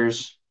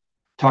filters,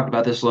 talked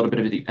about this a little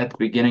bit at the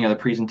beginning of the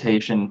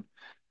presentation,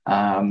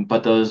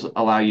 but those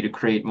allow you to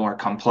create more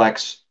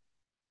complex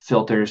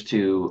queries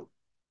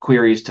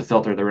to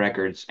filter the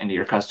records into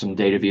your custom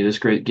data view. This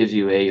gives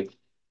you a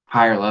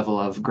higher level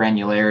of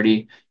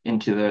granularity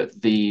into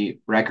the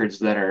records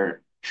that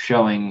are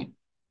showing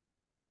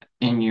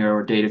in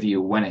your data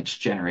view when it's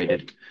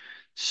generated.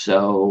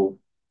 So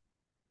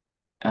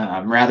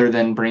rather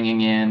than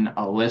bringing in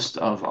a list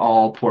of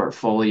all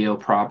portfolio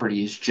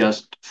properties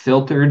just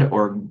filtered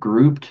or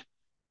grouped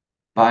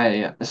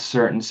by a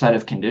certain set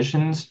of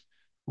conditions,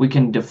 we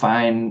can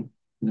define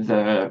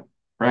the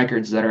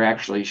records that are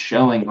actually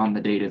showing on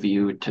the data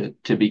view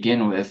to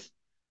begin with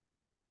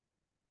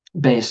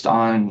based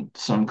on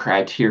some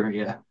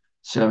criteria.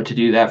 So to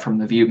do that from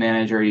the view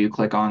manager, you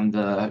click on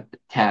the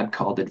tab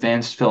called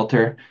Advanced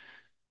Filter.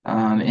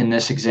 In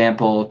this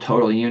example,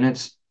 total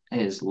units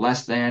is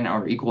less than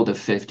or equal to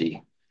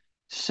 50.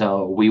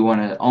 So we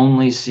want to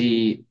only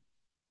see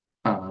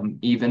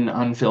even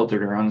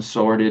unfiltered or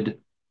unsorted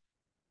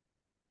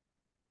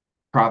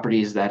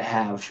properties that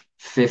have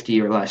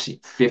 50 or less,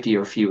 50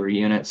 or fewer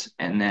units.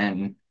 And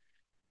then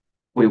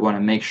we want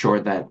to make sure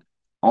that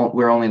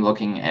we're only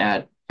looking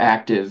at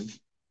active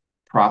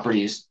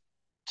properties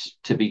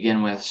to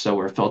begin with. So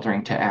we're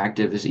filtering to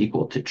active is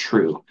equal to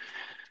true.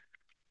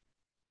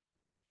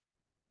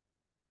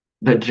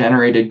 The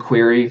generated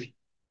query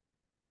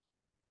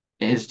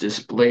is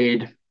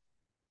displayed.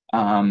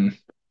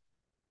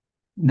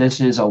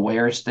 This is a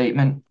where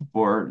statement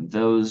for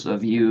those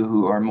of you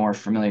who are more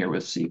familiar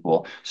with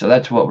SQL. So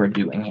that's what we're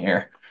doing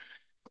here,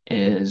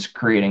 is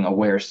creating a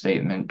where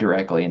statement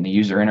directly in the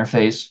user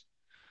interface.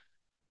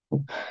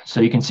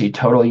 So you can see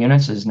total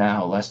units is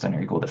now less than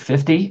or equal to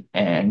 50,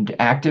 and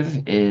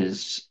active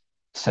is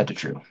set to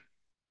true.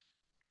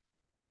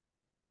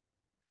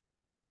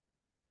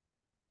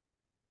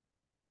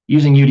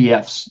 Using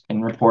UDFs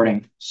in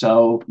reporting.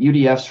 So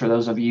UDFs, for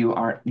those of you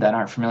that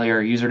aren't familiar,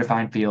 are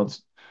user-defined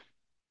fields.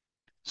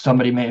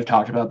 Somebody may have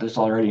talked about this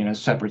already in a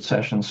separate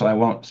session, so I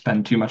won't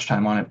spend too much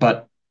time on it,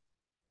 but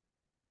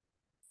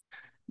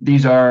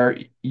these are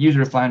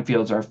user-defined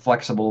fields are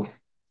flexible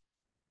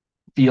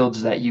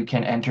fields that you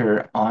can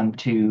enter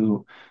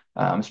onto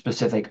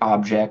specific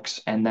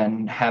objects and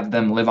then have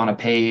them live on a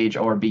page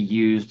or be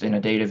used in a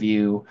data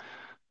view.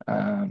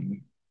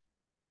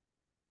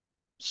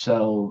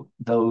 So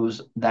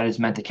that is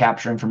meant to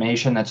capture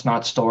information that's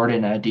not stored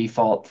in a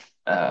default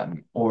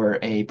or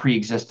a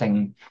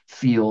pre-existing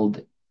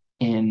field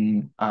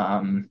in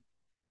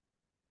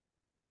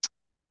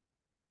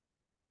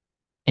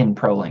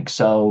ProLink.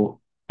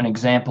 So an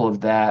example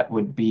of that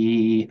would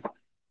be,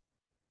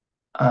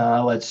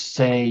 let's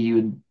say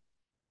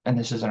and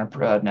this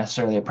isn't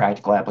necessarily a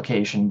practical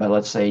application, but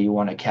let's say you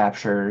want to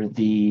capture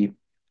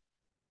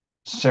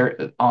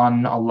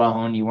on a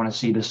loan, you want to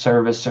see the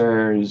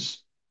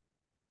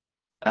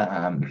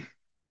um,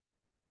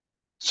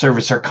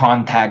 servicer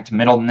contact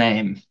middle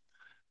name,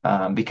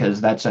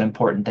 because that's an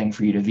important thing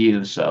for you to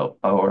view,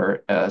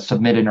 or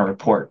submit in a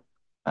report.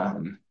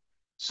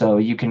 So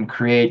you can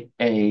create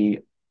a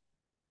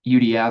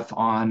UDF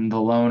on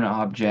the loan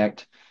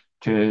object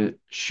to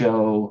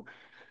show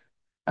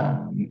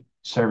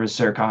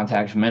servicer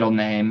contact middle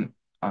name.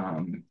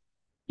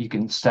 You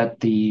can set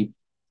the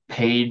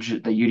page,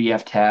 the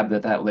UDF tab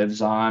that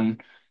lives on.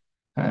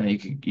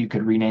 You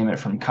could rename it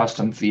from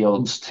custom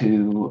fields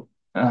to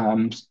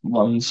loan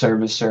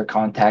servicer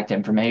contact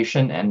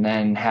information, and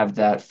then have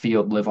that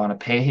field live on a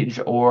page,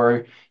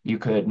 or you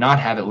could not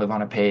have it live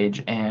on a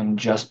page and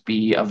just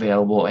be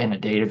available in a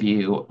data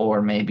view,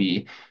 or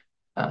maybe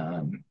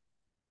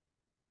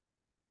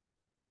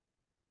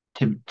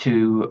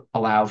to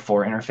allow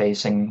for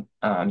interfacing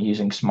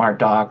using smart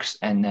docs,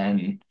 and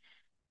then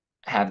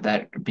have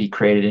that be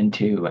created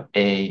into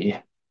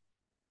a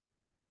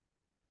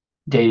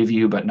data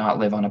view but not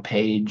live on a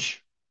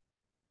page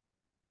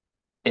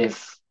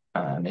if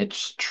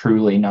it's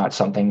truly not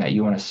something that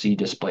you want to see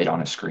displayed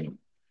on a screen.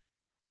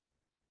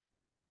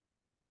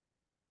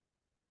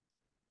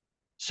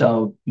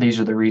 So these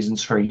are the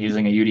reasons for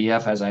using a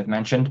UDF, as I've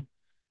mentioned.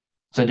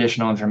 It's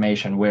additional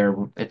information where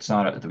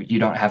you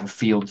don't have a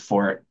field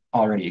for it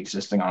already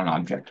existing on an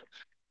object.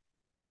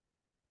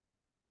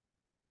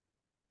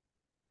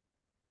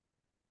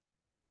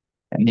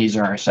 And these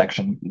are our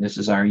section. This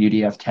is our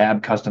UDF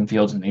tab, custom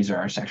fields, and these are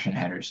our section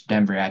headers: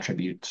 Denver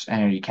attributes,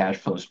 entity cash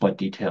flow, split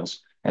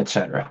details,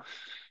 etc.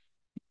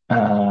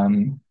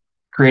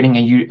 Creating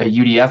a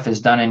UDF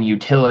is done in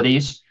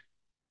utilities.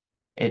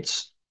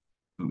 It's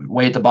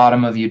way at the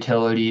bottom of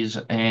utilities,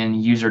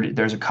 and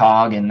there's a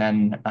cog, and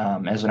then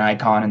as an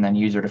icon, and then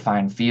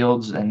user-defined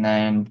fields, and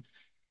then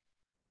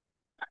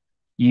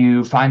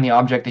you find the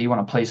object that you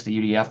want to place the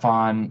UDF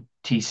on,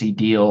 TC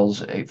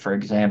deals, for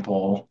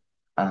example.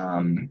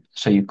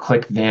 So you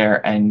click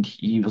there, and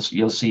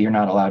you'll see you're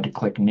not allowed to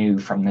click new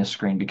from this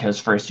screen, because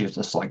first you have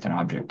to select an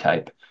object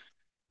type.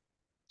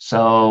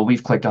 So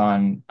we've clicked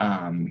on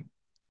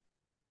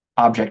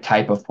object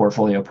type of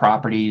portfolio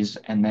properties,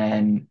 and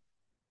then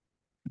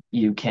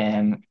you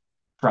can,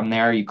 from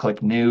there, you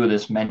click new.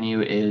 This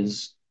menu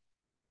is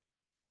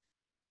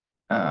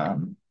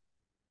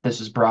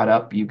this is brought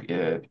up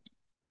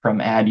from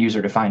add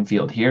user defined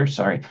field here.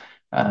 Sorry.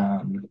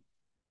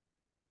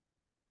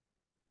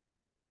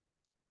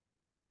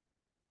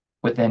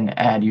 Within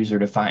add user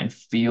defined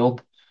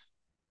field,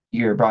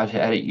 you're brought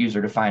to edit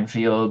user defined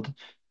field,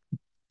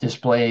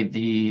 display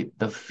the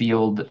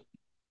field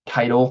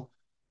title,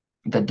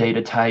 the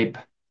data type.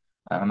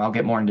 I'll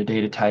get more into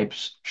data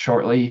types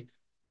shortly.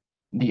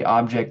 The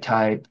object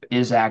type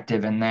is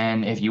active, and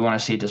then if you want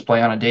to see it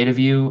display on a data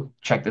view,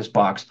 check this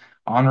box.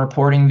 On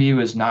reporting view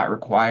is not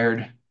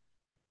required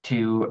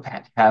to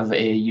have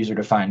a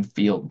user-defined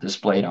field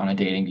displayed on a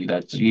data view.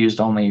 That's used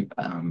only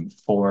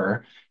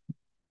for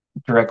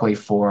directly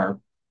for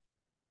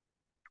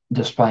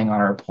displaying on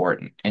a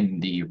report in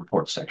the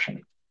report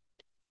section.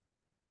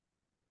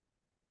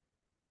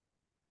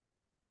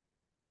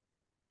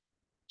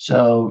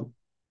 So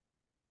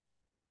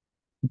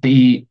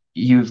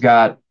you've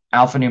got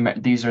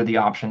alphanumeric. These are the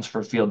options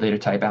for field data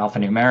type: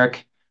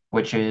 alphanumeric,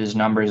 which is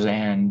numbers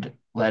and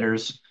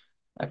letters;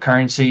 a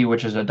currency,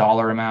 which is a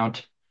dollar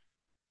amount.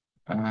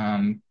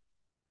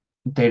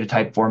 Data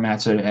type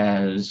formats it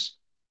as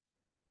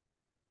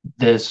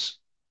this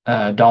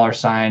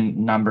 $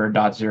 number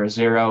dot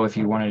 00. If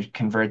you want to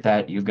convert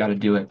that, you've got to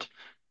do it.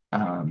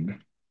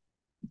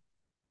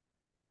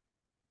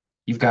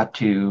 You've got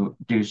to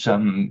do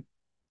some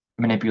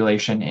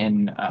manipulation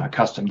in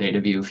custom data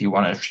view if you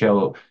want to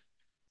show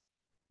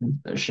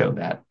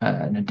that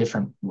in a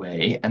different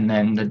way. And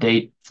then the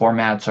date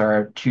formats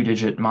are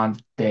 2-digit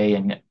month, day,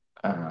 and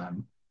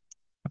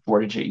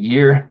 4-digit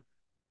year.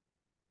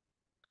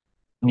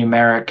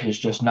 Numeric is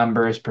just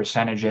numbers,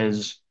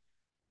 percentages,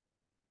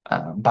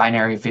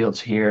 binary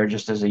fields here,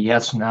 just as a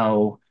yes,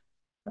 no,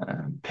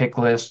 pick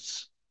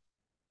lists.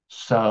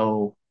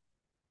 So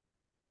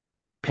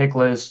pick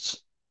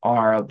lists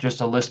are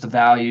just a list of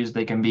values.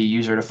 They can be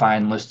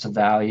user-defined lists of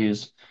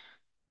values.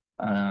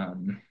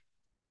 In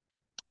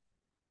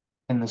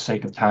the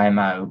sake of time,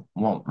 I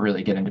won't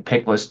really get into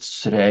pick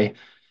lists today.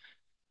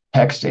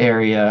 Text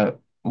area,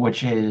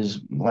 which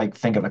is like,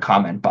 think of a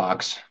comment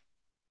box.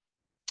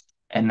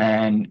 And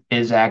then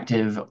is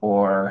active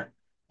or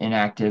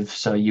inactive.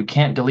 So you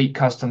can't delete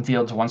custom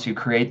fields once you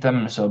create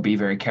them. So be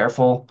very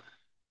careful.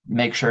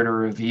 Make sure to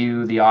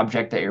review the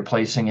object that you're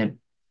placing it,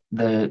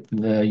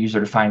 the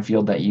user-defined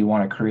field that you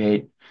want to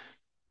create.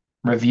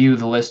 Review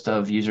the list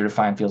of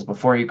user-defined fields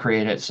before you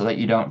create it so that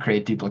you don't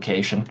create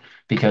duplication,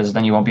 because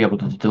then you won't be able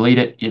to delete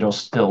it. It'll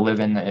still live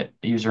in the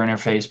user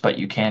interface, but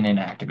you can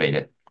inactivate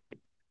it.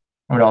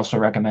 I would also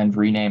recommend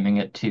renaming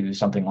it to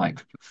something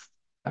like,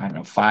 I don't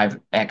know,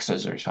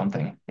 5X's or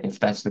something, if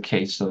that's the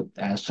case, so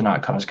as to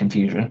not cause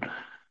confusion.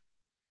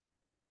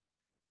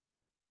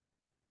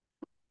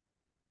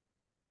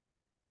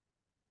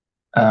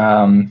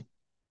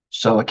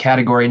 So a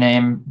category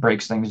name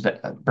breaks the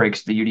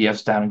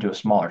UDFs down into a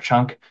smaller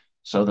chunk.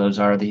 So those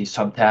are the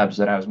subtabs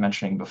that I was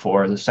mentioning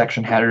before, the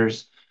section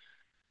headers.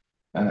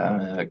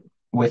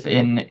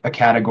 Within a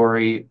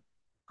category,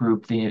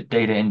 group the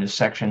data into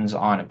sections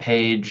on a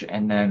page,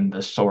 and then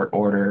the sort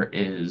order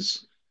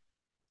is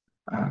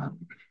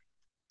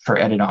for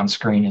edit on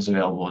screen is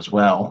available as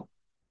well.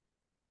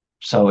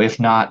 So if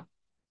not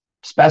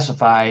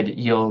specified,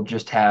 you'll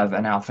just have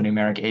an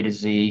alphanumeric A to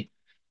Z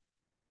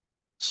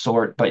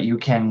sort, but you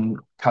can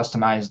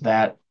customize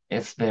that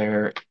if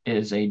there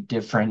is a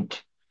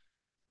different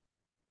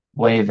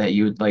way that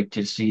you would like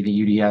to see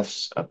the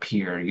UDFs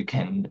appear. You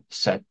can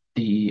set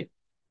the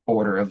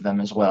order of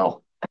them as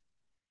well.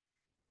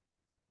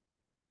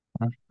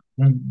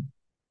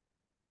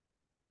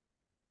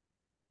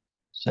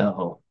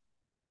 So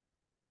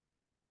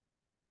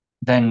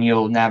then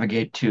you'll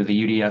navigate to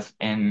the UDF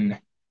in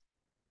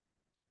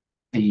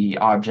the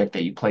object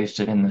that you placed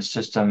it in the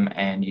system,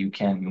 and you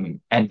can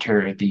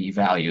enter the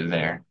value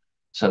there.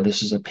 So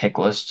this is a pick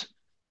list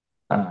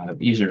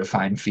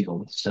user-defined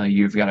field. So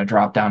you've got a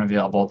drop-down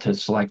available to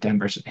select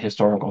Denver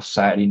Historical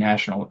Society,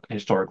 National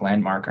Historic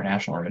Landmark, or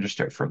National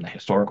Register from the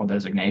historical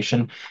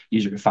designation,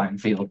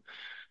 user-defined field.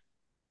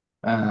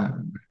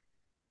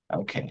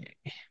 Okay.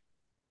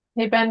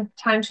 Hey, Ben,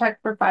 time check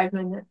for 5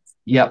 minutes.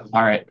 Yep.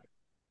 All right.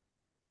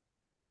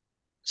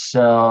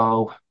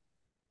 So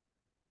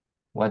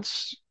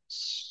let's,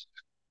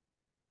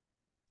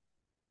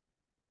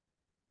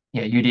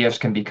 yeah, UDFs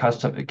can be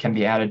can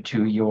be added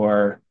to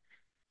your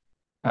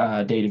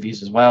data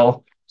views as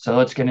well. So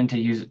let's get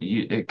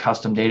into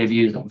custom data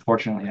views.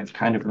 Unfortunately, I've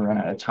kind of run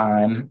out of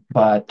time,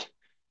 but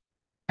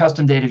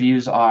custom data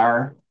views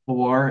are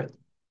for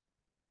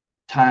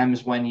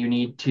times when you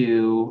need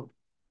to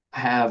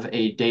have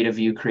a data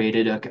view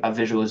created, a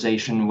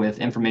visualization with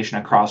information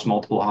across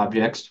multiple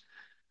objects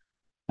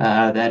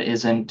that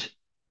isn't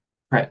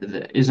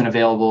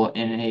available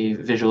in a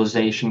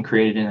visualization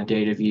created in the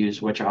data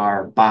views, which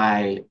are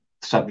by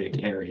subject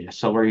area.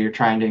 So where you're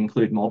trying to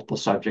include multiple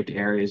subject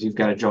areas, you've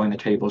got to join the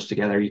tables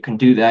together. You can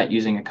do that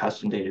using a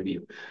custom data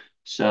view.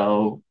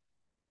 So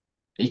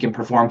you can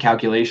perform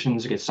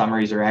calculations, get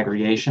summaries or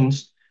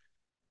aggregations.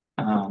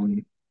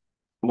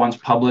 Once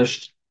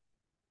published,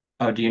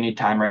 oh, do you need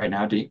time right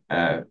now,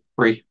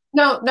 Bree?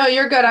 No,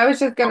 you're good. I was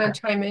just gonna Okay.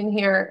 chime in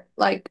here.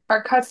 Like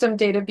our custom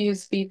data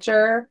views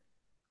feature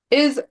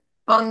is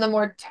on the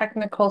more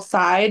technical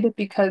side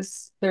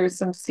because there's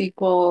some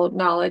SQL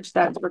knowledge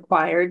that's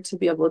required to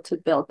be able to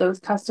build those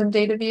custom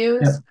data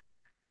views.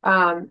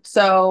 Yep.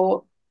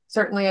 So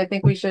certainly I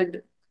think we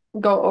should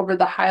go over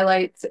the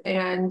highlights,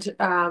 and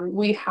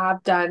we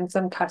have done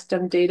some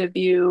custom data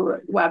view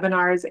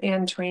webinars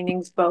and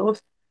trainings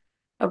both,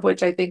 of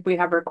which I think we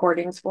have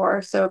recordings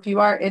for. So if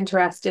you are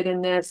interested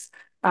in this,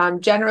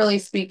 generally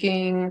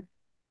speaking,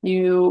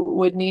 you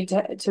would need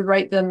to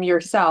write them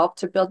yourself,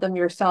 to build them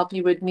yourself.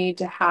 You would need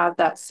to have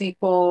that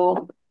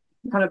SQL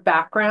kind of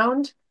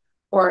background.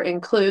 or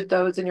include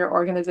those in your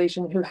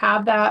organization who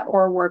have that,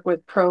 or work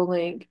with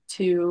ProLink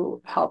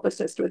to help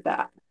assist with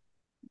that.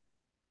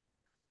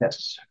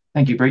 Yes.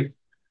 Thank you, Bree.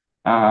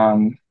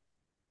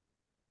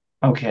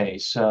 Okay,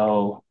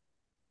 so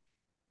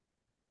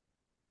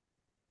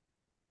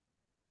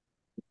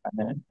a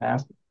minute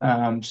and a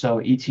half. So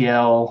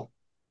ETL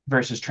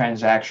versus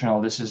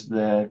transactional. This is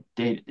the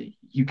data.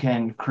 You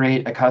can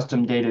create a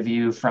custom data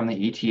view from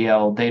the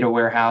ETL data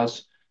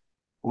warehouse,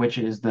 which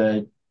is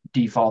the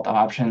default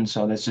option.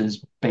 So this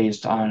is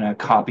based on a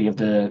copy of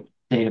the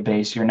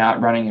database. You're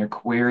not running your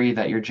query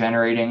that you're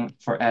generating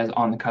for as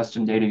on the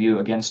custom data view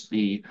against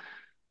the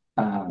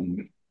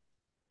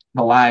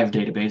live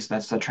database.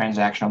 That's the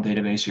transactional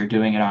database. You're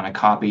doing it on a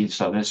copy.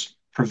 So this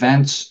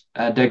prevents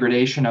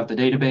degradation of the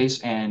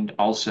database and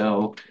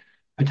also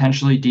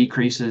potentially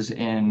decreases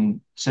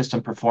in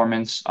system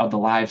performance of the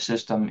live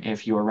system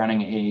if you are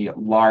running a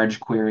large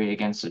query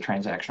against the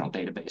transactional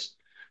database.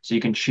 So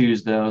you can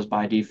choose those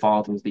by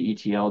default with the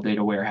ETL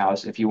data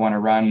warehouse. If you want to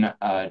run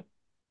a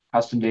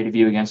custom data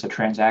view against a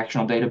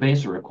transactional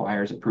database, it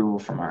requires approval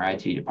from our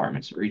IT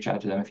department. So reach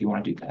out to them if you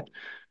want to do that.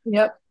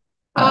 Yep.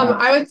 Uh,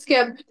 I would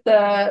skip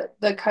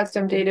the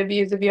custom data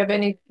views. If you have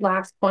any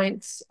last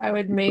points, I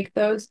would make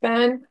those,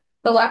 Ben.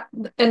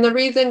 And the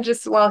reason,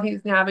 just while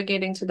he's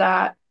navigating to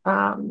that,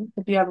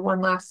 if you have one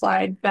last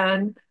slide,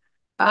 Ben,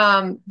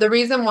 the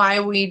reason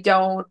why we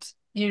don't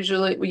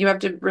usually, you have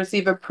to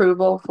receive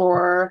approval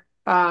for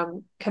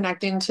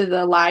connecting to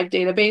the live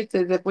database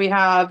is if we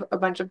have a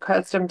bunch of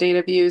custom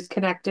data views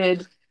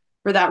connected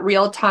for that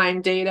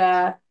real-time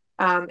data,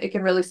 it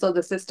can really slow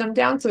the system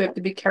down. So we have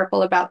to be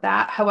careful about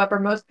that. However,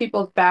 most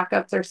people's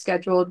backups are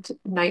scheduled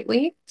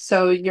nightly.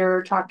 So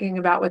you're talking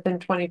about within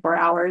 24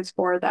 hours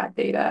for that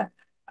data,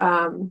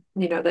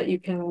 that you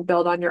can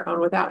build on your own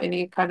without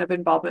any kind of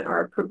involvement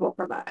or approval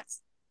from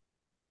us.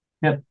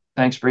 yep.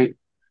 Thanks, Bree.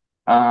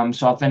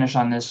 So I'll finish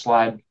on this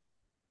slide.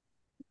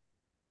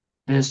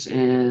 This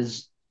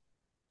is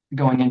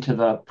going into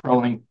the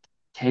ProLink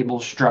table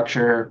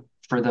structure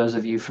for those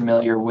of you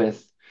familiar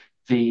with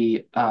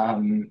the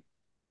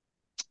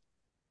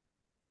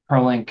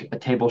ProLink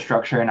table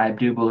structure, and I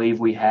do believe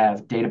we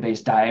have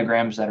database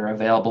diagrams that are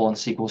available in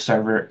SQL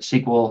Server,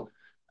 SQL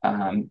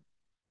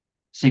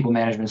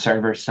Management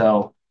Server.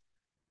 So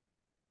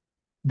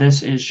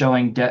this is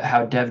showing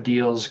how dev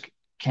deals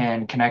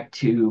can connect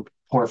to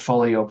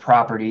portfolio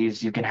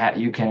properties. You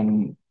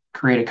can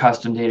create a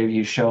custom data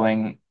view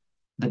showing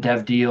the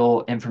dev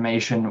deal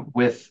information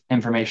with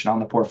information on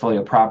the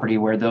portfolio property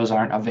where those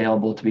aren't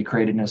available to be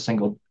created in a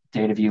single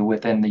data view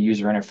within the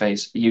user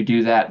interface. You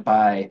do that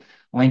by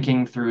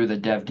linking through the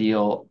dev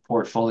deal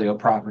portfolio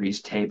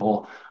properties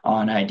table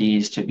on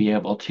IDs to be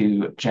able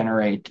to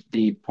generate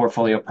the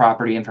portfolio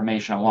property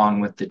information along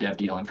with the dev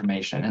deal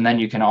information. And then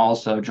you can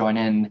also join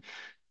in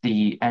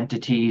the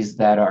entities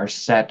that are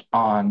set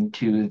on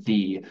to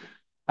the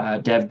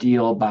dev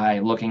deal by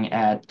looking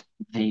at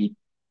the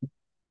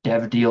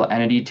dev deal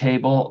entity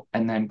table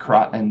and then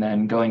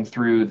going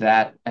through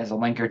that as a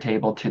linker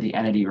table to the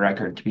entity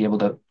record to be able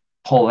to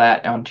pull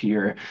that onto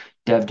your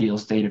dev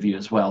deals data view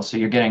as well. So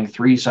you're getting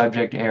 3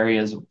 subject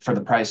areas for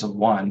the price of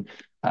 1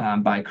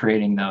 by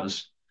creating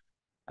those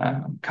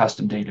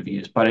custom data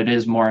views, but it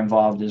is more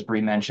involved, as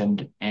Bree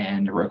mentioned,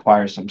 and it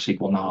requires some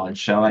SQL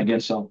knowledge. So I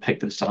guess I'll pick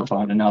this up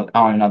on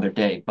another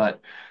day.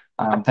 But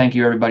thank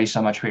you everybody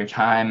so much for your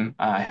time.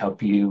 I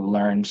hope you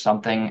learned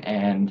something,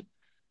 and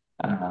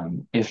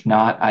if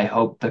not, I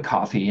hope the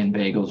coffee and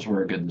bagels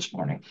were good this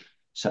morning.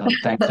 So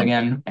thanks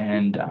again,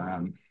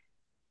 and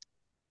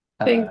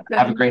Thanks,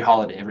 have a Ben. great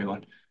holiday,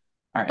 everyone.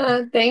 All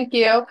right. Thank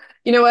you.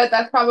 You know what?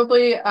 That's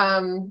probably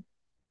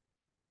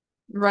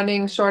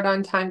running short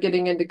on time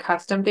getting into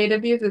custom data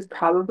views is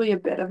probably a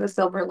bit of a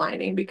silver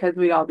lining because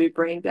we'd all be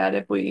brain dead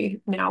if we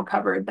now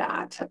covered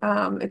that.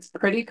 It's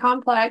pretty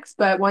complex,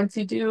 but once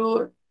you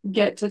do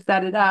get to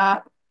set it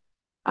up,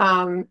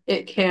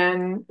 it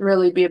can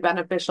really be a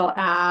beneficial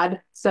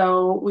add.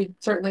 So we'd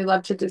certainly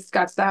love to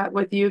discuss that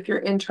with you if you're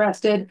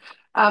interested.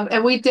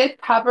 And we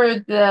did cover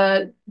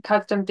the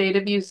custom data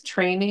views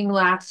training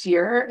last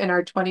year in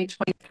our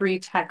 2023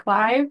 Tech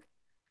Live.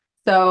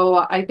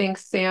 So I think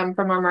Sam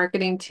from our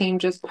marketing team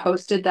just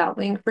posted that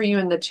link for you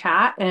in the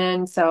chat.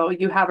 And so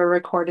you have a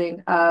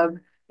recording of,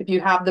 if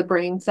you have the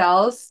brain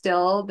cells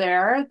still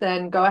there,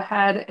 then go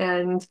ahead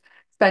and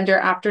spend your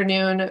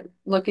afternoon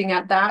looking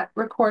at that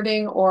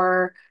recording,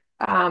 or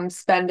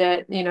spend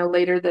it,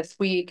 later this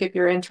week if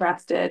you're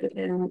interested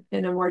in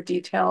a more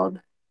detailed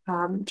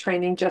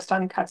training just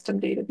on custom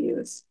data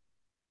views.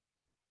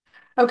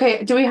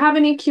 Okay, do we have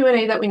any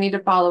Q&A that we need to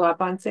follow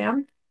up on,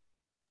 Sam?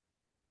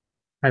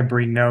 I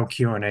bring no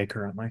Q&A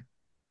currently.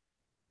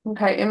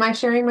 Okay, am I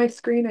sharing my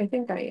screen? I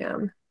think I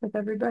am with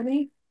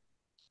everybody.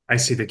 I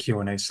see the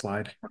Q&A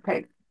slide.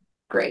 Okay,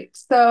 great.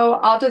 So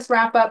I'll just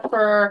wrap up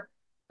for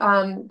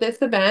this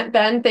event.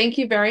 Ben, thank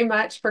you very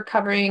much for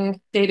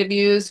covering data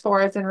views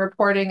for us and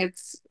reporting.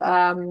 It's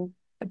a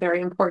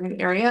very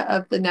important area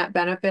of the net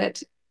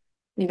benefit,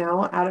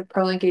 out of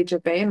ProLink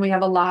HFA. And we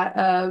have a lot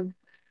of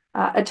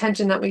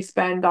attention that we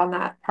spend on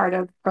that part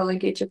of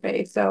ProLink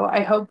HFA. So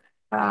I hope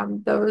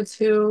those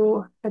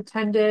who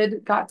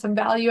attended got some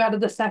value out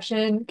of the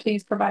session.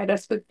 Please provide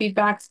us with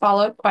feedbacks,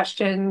 follow-up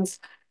questions.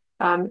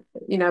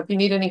 If you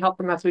need any help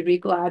from us, we'd be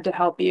glad to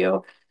help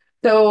you.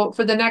 So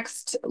for the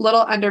next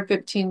little under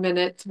 15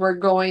 minutes, we're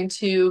going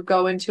to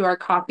go into our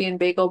coffee and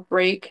bagel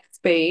break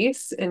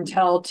space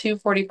until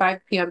 2:45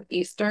 p.m.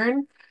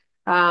 Eastern.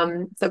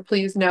 So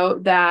please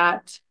note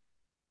that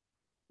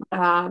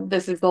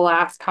this is the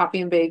last coffee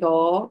and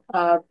bagel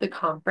of the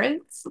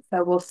conference.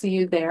 So we'll see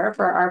you there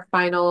for our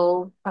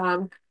final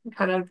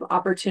kind of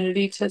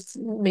opportunity to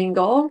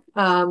mingle.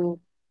 And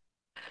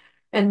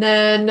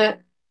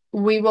then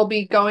we will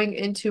be going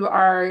into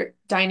our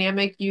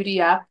dynamic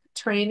UDF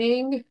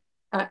training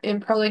in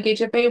ProLink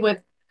HFA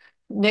with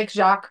Nick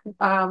Jacques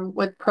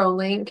with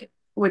ProLink,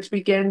 which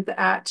begins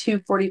at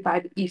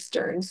 2:45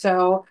 Eastern.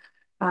 So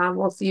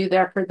we'll see you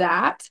there for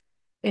that.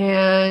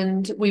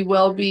 And we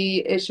will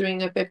be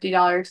issuing a $50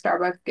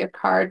 Starbucks gift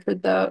card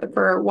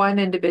for one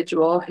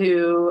individual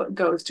who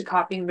goes to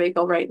Coffee and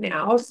Bagel right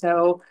now.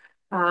 So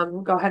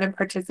go ahead and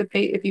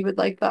participate if you would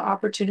like the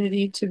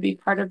opportunity to be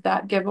part of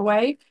that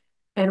giveaway.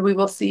 And we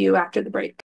will see you after the break.